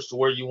idlers to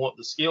where you want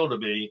the scale to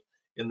be,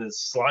 and then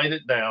slide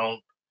it down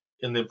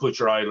and then put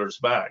your idlers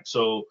back.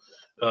 So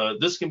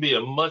this can be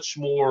a much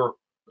more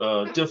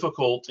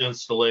difficult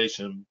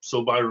installation.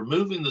 So by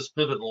removing this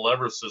pivot and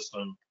lever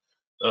system,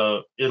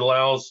 it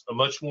allows a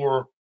much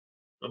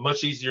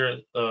easier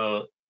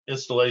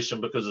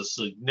installation because of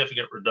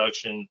significant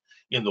reduction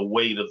in the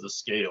weight of the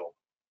scale.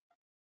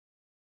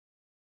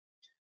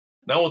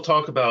 Now we'll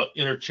talk about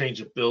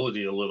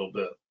interchangeability a little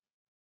bit.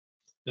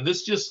 And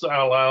this just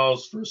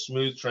allows for a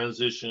smooth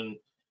transition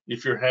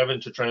if you're having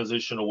to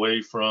transition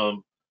away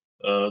from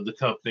the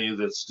company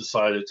that's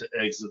decided to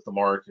exit the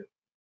market.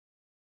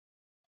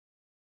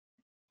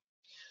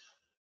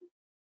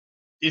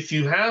 If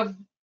you have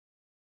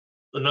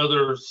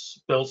another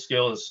belt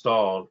scale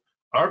installed,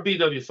 our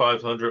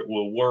BW500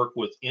 will work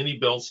with any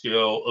belt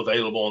scale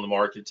available on the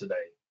market today.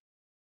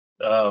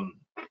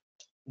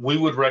 We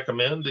would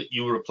recommend that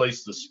you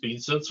replace the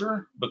speed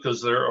sensor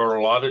because there are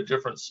a lot of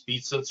different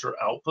speed sensor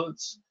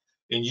outputs,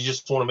 and you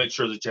just want to make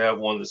sure that you have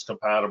one that's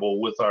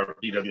compatible with our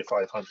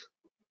BW500.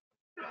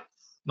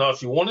 Now,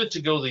 if you wanted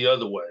to go the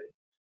other way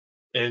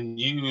and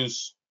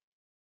use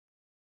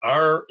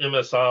our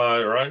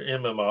MSI or our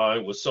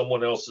MMI with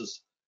someone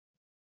else's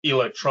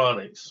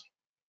electronics,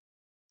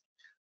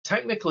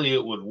 technically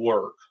it would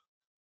work,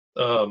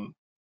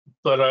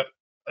 but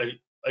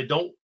I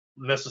don't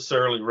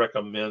necessarily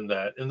recommend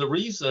that. And the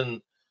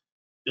reason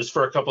is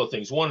for a couple of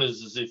things. One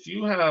is if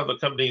you have a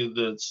company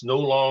that's no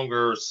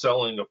longer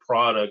selling a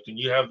product and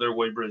you have their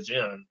weighbridge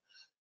in,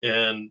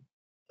 and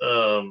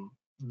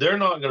they're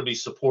not going to be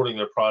supporting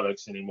their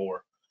products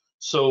anymore.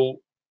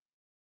 So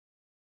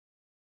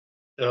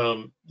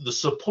the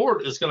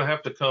support is going to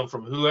have to come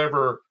from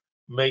whoever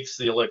makes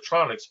the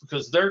electronics,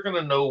 because they're going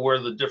to know where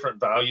the different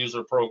values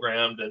are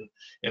programmed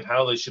and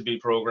how they should be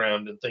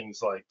programmed and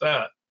things like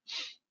that.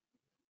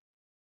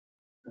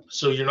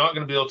 So you're not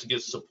going to be able to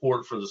get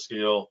support for the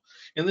scale.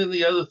 And then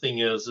the other thing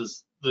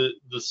is the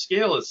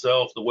scale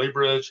itself, the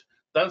weighbridge,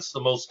 that's the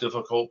most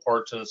difficult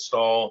part to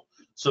install.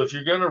 So if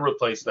you're going to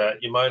replace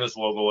that, you might as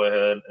well go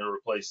ahead and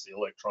replace the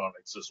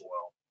electronics as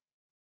well.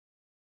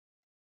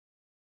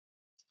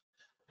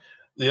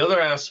 The other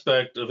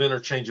aspect of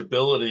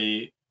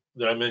interchangeability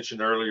that I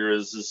mentioned earlier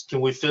is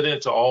can we fit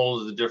into all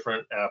of the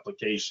different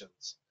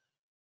applications?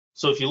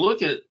 So if you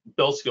look at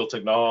belt scale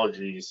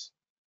technologies,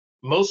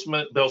 most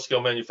belt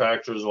scale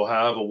manufacturers will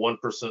have a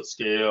 1%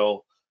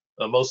 scale.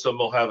 Most of them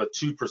will have a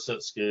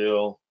 2%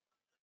 scale.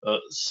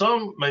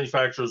 Some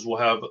manufacturers will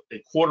have a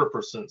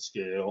 1/4%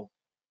 scale.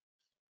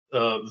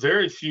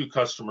 Very few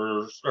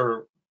customers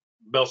or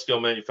belt scale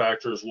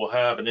manufacturers will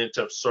have an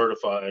NTEP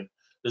certified.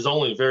 There's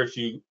only very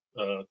few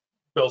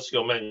belt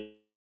scale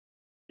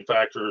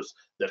manufacturers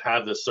that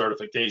have this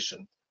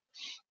certification.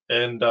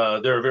 And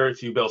there are very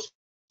few belt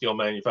scale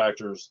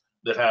manufacturers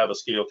that have a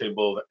scale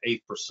capable of 8%.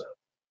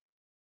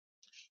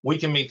 We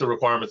can meet the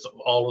requirements of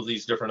all of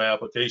these different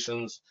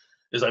applications.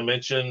 As I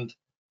mentioned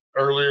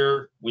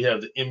earlier, we have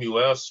the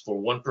MUS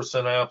for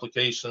 1%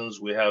 applications.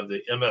 We have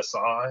the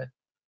MSI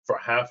for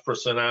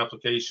 0.5%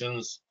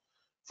 applications.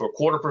 For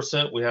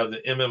 1/4%, we have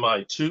the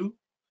MMI2,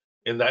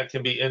 and that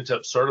can be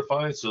NTEP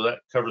certified, so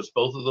that covers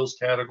both of those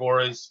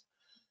categories.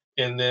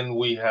 And then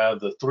we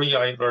have the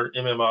 3-idler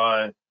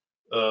MMI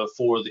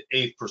for the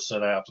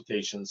 8%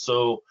 application.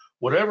 So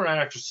whatever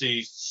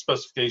accuracy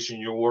specification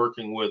you're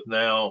working with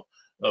now,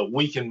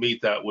 we can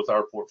meet that with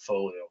our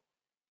portfolio.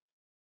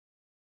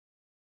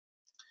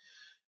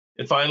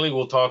 And finally,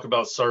 we'll talk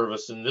about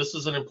service. And this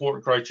is an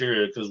important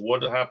criteria because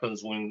what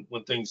happens when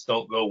things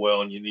don't go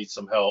well and you need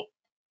some help?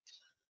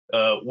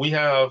 We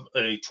have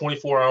a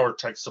 24-hour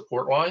tech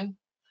support line,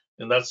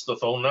 and that's the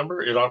phone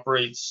number. It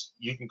operates,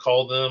 you can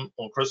call them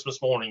on Christmas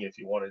morning if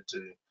you wanted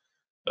to.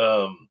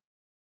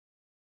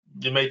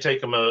 It may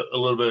take them a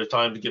little bit of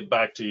time to get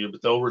back to you,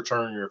 but they'll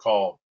return your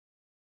call.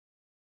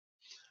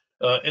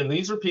 And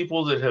these are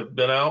people that have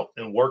been out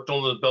and worked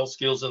on the belt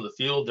scales in the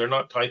field. They're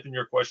not typing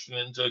your question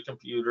into a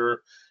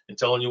computer and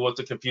telling you what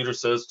the computer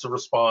says to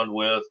respond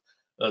with.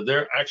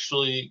 They're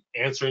actually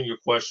answering your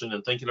question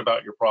and thinking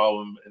about your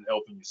problem and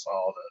helping you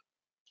solve it.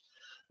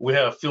 We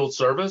have field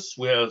service.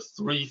 We have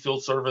 3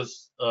 field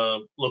service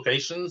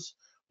locations,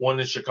 one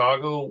in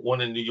Chicago, one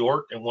in New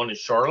York, and one in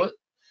Charlotte.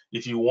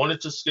 If you wanted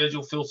to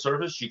schedule field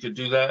service, you could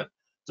do that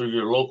through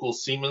your local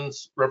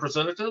Siemens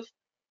representative.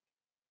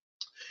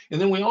 And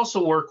then we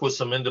also work with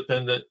some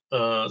independent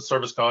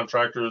service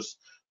contractors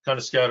kind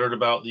of scattered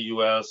about the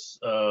U.S.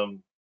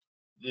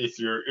 If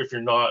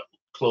you're not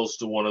close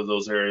to one of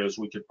those areas,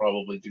 we could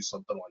probably do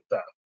something like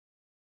that.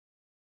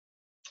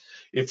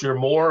 If you're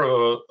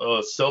more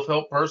a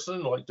self-help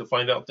person, like to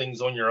find out things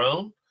on your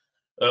own,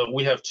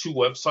 we have 2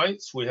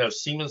 websites. We have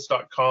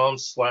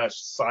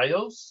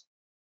siemens.com/sios,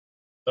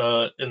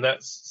 and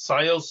that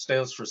SIOS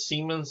stands for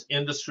Siemens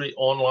Industry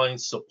Online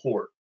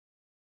Support.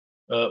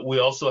 We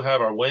also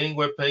have our weighing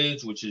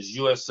webpage, which is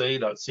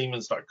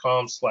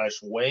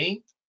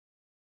usa.siemens.com/weighing.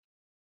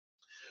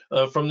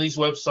 From these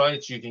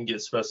websites, you can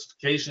get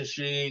specification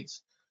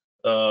sheets.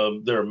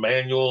 There are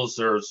manuals.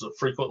 There's a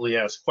frequently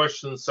asked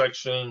questions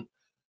section.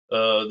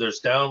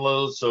 There's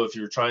downloads. So if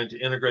you're trying to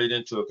integrate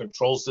into a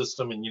control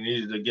system and you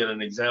needed to get an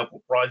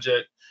example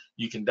project,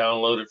 you can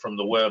download it from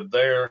the web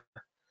there.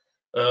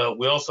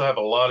 We also have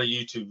a lot of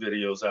YouTube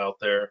videos out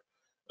there.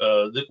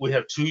 We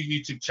have 2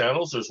 YouTube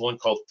channels. There's one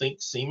called Think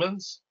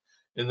Siemens,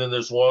 and then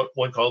there's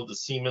one called the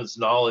Siemens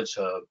Knowledge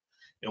Hub.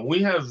 And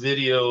we have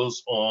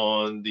videos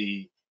on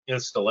the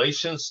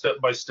installation,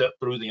 step-by-step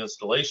through the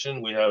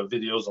installation. We have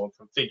videos on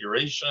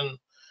configuration.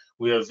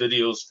 We have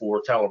videos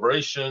for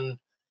calibration,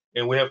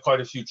 and we have quite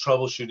a few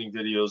troubleshooting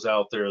videos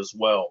out there as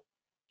well.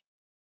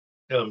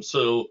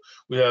 So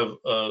we have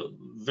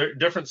very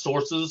different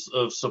sources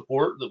of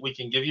support that we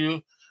can give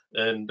you,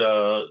 and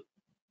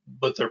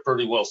but they're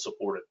pretty well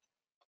supported.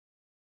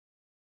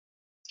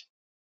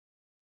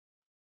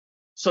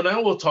 So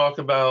now we'll talk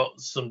about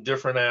some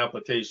different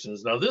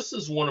applications. Now this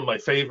is one of my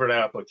favorite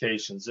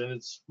applications, and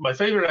it's my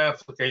favorite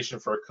application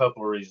for a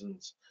couple of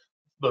reasons.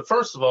 But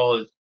first of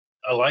all,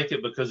 I like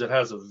it because it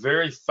has a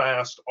very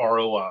fast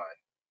ROI.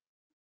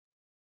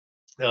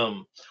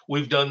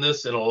 We've done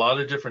this in a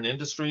lot of different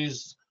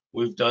industries.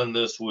 We've done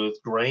this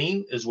with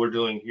grain, as we're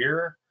doing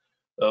here.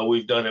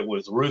 We've done it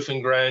with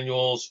roofing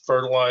granules,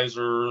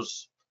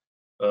 fertilizers,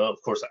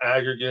 of course,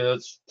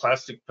 aggregates,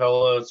 plastic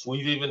pellets.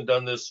 We've even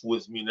done this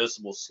with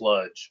municipal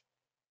sludge.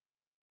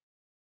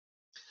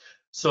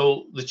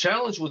 So the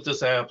challenge with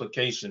this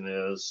application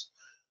is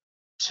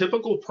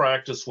typical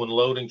practice when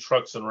loading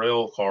trucks and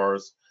rail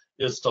cars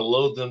is to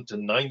load them to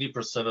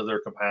 90% of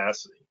their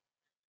capacity.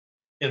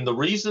 And the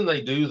reason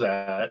they do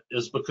that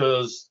is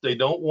because they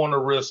don't want to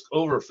risk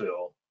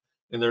overfill,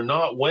 and they're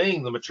not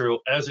weighing the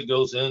material as it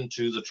goes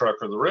into the truck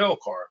or the rail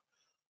car.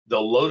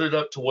 They'll load it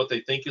up to what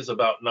they think is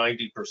about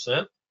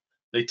 90%.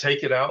 They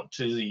take it out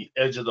to the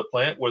edge of the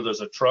plant where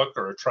there's a truck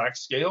or a track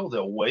scale.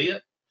 They'll weigh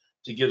it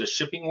to get a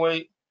shipping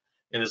weight.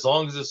 And as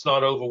long as it's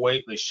not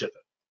overweight, they ship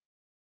it.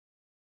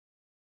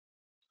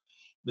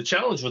 The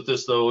challenge with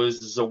this, though,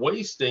 is they're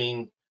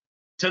wasting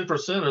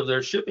 10% of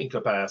their shipping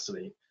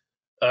capacity.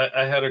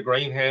 I had a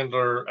grain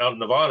handler out in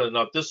Nevada,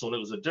 not this one, it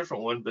was a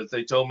different one, but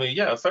they told me,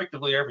 yeah,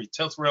 effectively every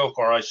 10th rail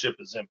car I ship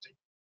is empty.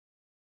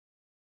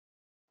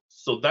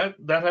 So that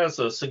has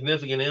a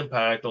significant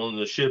impact on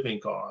the shipping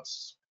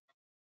costs.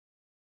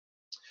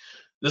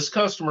 This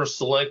customer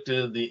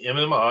selected the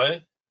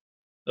MMI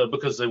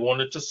because they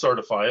wanted to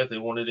certify it. They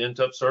wanted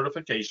NTEP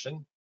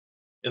certification.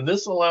 And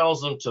this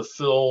allows them to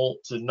fill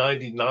to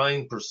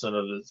 99%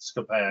 of its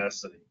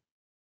capacity.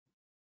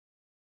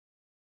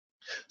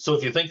 So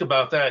if you think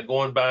about that,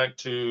 going back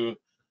to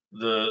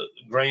the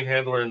grain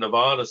handler in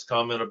Nevada's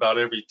comment about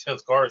every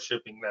 10th car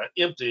shipping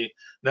empty,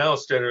 now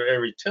instead of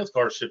every 10th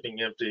car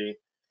shipping empty,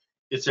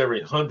 it's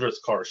every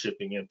 100th car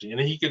shipping empty. And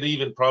he could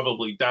even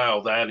probably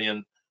dial that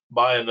in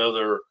by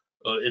another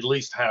at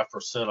least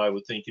 0.5%, I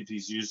would think, if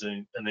he's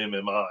using an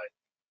MMI.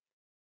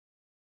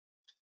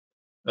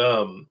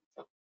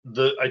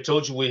 I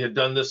told you we had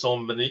done this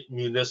on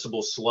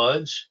municipal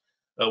sludge.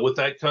 With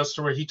that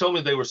customer, he told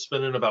me they were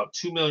spending about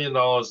 $2 million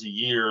a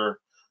year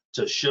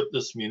to ship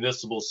this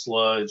municipal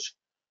sludge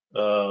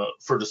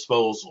for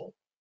disposal.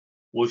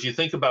 Well, if you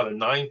think about a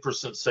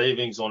 9%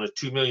 savings on a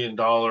 $2 million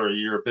a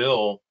year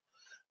bill,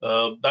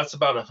 that's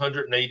about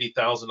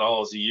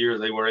 $180,000 a year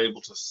they were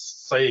able to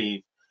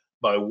save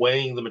by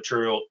weighing the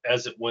material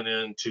as it went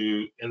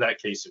into, in that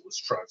case, it was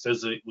trucks,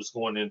 as it was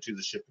going into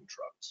the shipping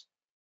trucks.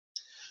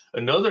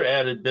 Another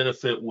added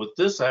benefit with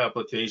this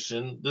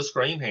application, this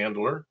grain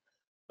handler,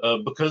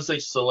 because they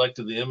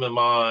selected the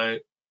MMI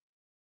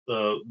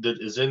that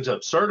is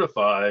NTEP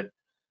certified,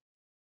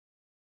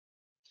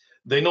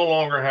 they no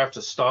longer have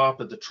to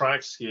stop at the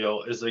track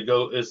scale as they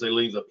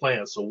leave the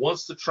plant. So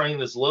once the train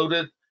is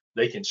loaded,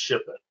 they can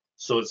ship it.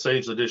 So it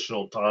saves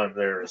additional time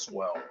there as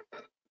well.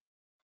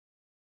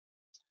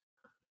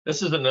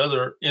 This is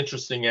another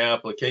interesting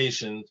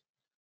application.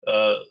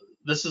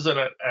 This is an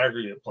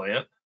aggregate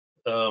plant,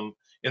 and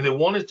they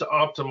wanted to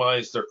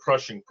optimize their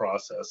crushing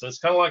process. And it's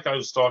kind of like I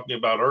was talking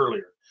about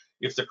earlier.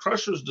 If the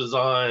crusher is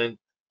designed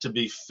to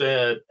be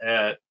fed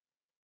at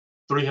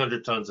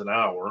 300 tons an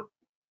hour,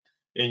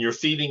 and you're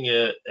feeding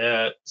it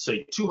at,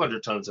 say,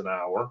 200 tons an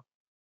hour,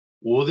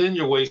 Well, then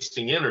you're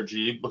wasting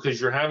energy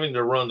because you're having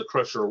to run the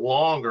crusher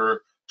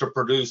longer to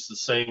produce the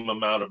same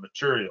amount of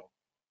material.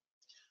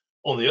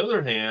 On the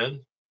other hand,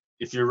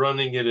 if you're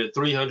running it at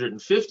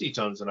 350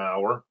 tons an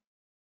hour,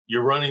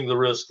 you're running the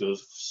risk of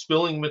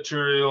spilling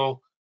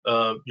material.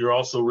 You're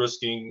also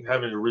risking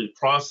having to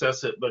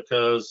reprocess it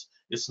because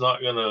it's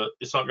not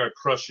gonna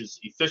crush as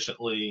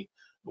efficiently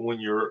when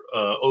you're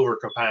over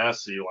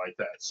capacity like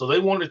that. So they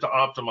wanted to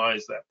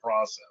optimize that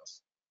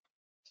process.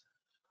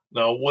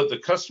 Now, what the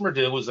customer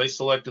did was they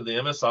selected the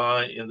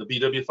MSI and the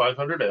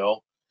BW500L,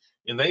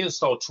 and they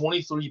installed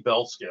 23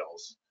 belt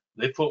scales.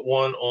 They put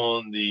one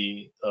on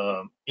the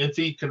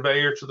in-feed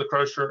conveyor to the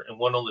crusher and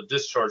one on the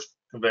discharge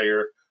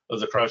conveyor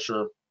of the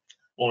crusher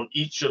on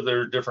each of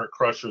their different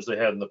crushers they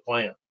had in the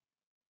plant.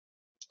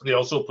 They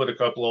also put a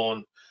couple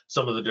on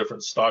some of the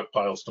different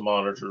stockpiles to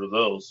monitor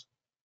those.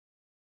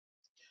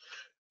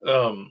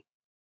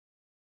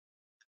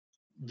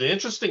 The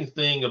interesting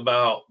thing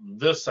about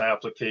this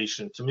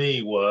application to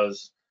me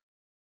was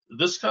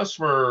this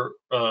customer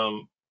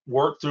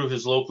worked through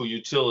his local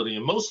utility,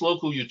 and most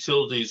local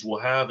utilities will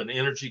have an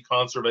energy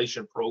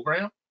conservation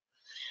program,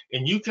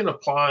 and you can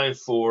apply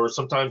for,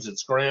 sometimes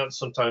it's grants,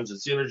 sometimes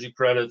it's energy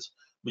credits,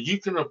 but you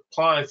can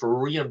apply for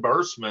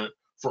reimbursement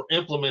for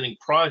implementing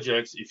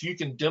projects if you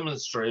can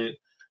demonstrate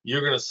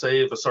you're going to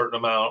save a certain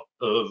amount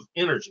of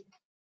energy.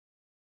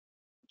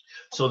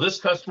 So this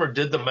customer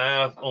did the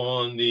math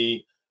on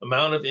the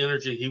amount of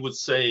energy he would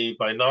save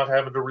by not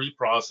having to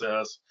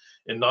reprocess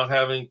and not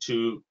having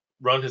to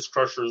run his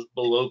crushers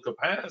below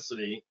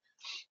capacity.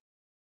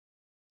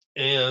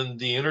 And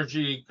the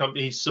energy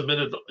company,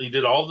 he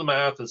did all the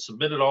math and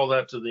submitted all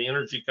that to the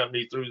energy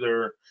company through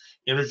their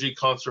energy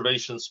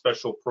conservation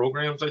special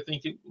programs, I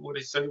think what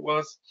he said it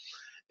was.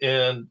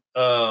 And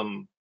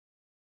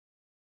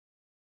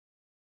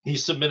he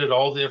submitted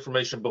all the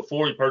information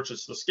before he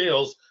purchased the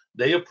scales.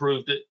 They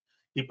approved it.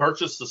 He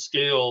purchased the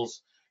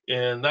scales,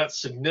 and that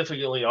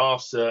significantly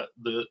offset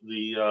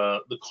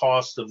the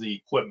cost of the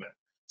equipment.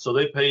 So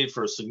they paid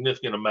for a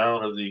significant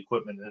amount of the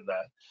equipment in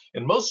that.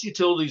 And most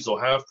utilities will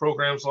have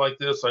programs like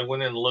this. I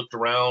went in and looked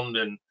around,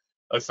 and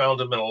I found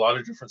them in a lot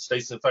of different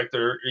states. In fact,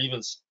 there are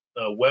even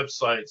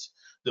websites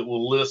that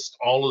will list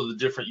all of the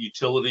different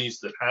utilities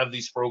that have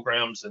these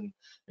programs and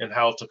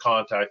how to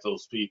contact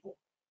those people.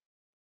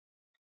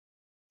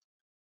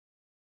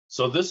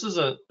 So this is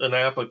an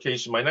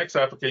application. My next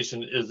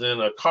application is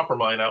in a copper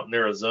mine out in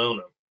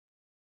Arizona.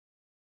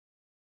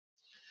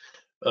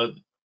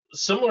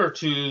 Similar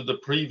to the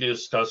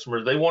previous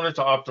customer, they wanted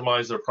to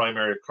optimize their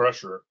primary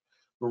crusher.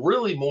 But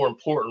really more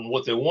important,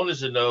 what they wanted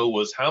to know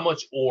was how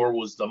much ore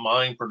was the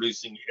mine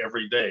producing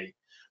every day,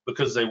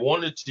 because they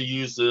wanted to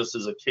use this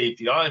as a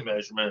KPI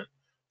measurement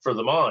for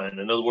the mine.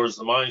 In other words,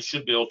 the mine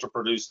should be able to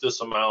produce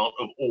this amount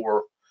of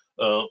ore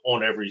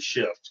on every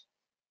shift.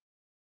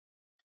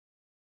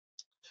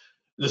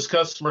 This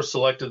customer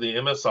selected the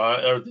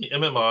MSI or the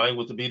MMI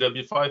with the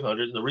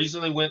BW500, and the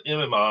reason they went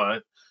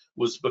MMI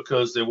was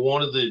because they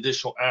wanted the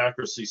additional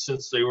accuracy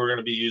since they were going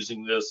to be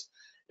using this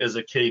as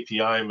a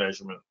KPI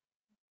measurement.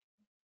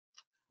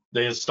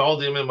 They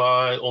installed the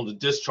MMI on the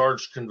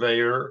discharge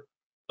conveyor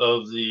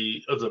of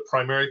the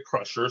primary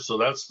crusher. So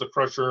that's the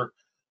crusher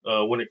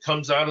when it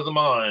comes out of the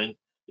mine,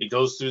 it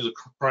goes through the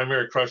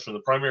primary crusher, and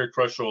the primary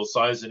crusher will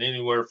size it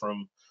anywhere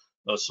from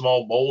a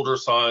small boulder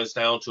size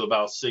down to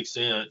about 6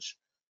 inch.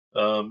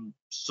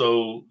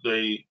 So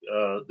they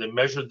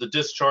measured the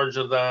discharge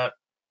of that.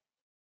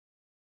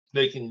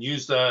 They can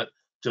use that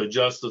to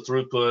adjust the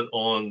throughput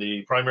on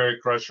the primary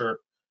crusher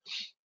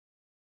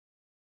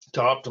to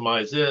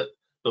optimize it.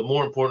 But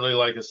more importantly,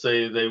 like I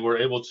say, they were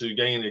able to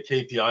gain a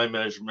KPI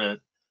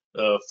measurement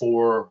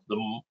for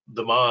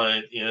the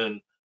mine in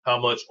how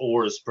much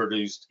ore is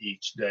produced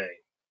each day.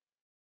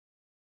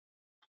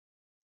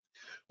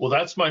 Well,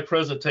 that's my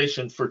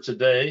presentation for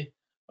today.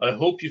 I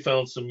hope you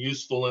found some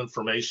useful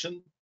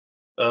information.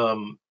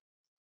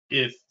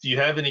 If you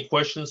have any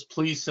questions,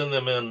 please send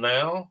them in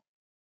now.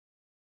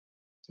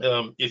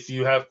 If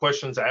you have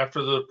questions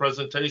after the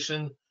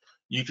presentation,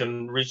 you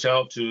can reach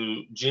out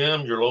to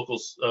Jim, your local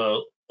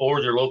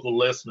or your local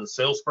Lessman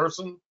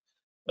salesperson,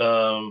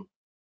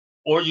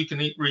 or you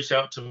can reach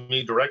out to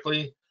me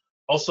directly.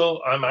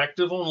 Also, I'm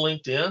active on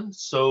LinkedIn,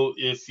 so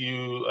if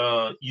you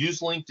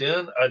use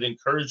LinkedIn, I'd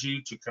encourage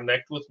you to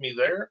connect with me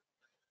there.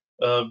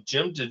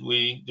 Jim, do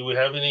we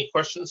have any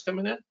questions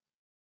coming in?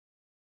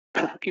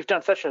 You've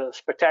done such a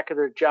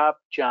spectacular job,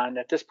 John.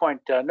 At this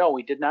point, no,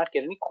 we did not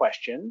get any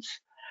questions.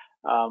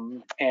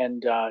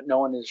 And no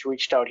one has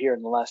reached out here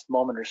in the last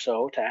moment or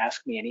so to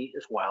ask me any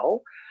as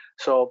well.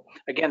 So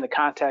again, the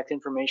contact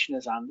information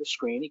is on the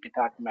screen. You can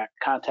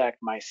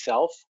contact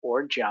myself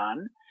or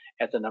John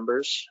at the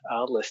numbers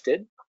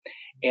listed.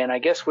 And I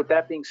guess with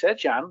that being said,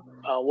 John,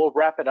 we'll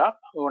wrap it up.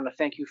 We want to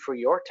thank you for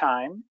your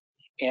time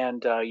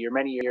and your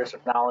many years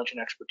of knowledge and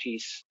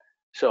expertise.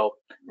 So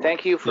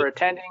thank you for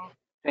attending.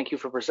 Thank you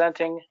for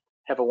presenting.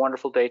 Have a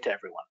wonderful day to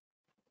everyone.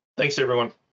 Thanks, everyone.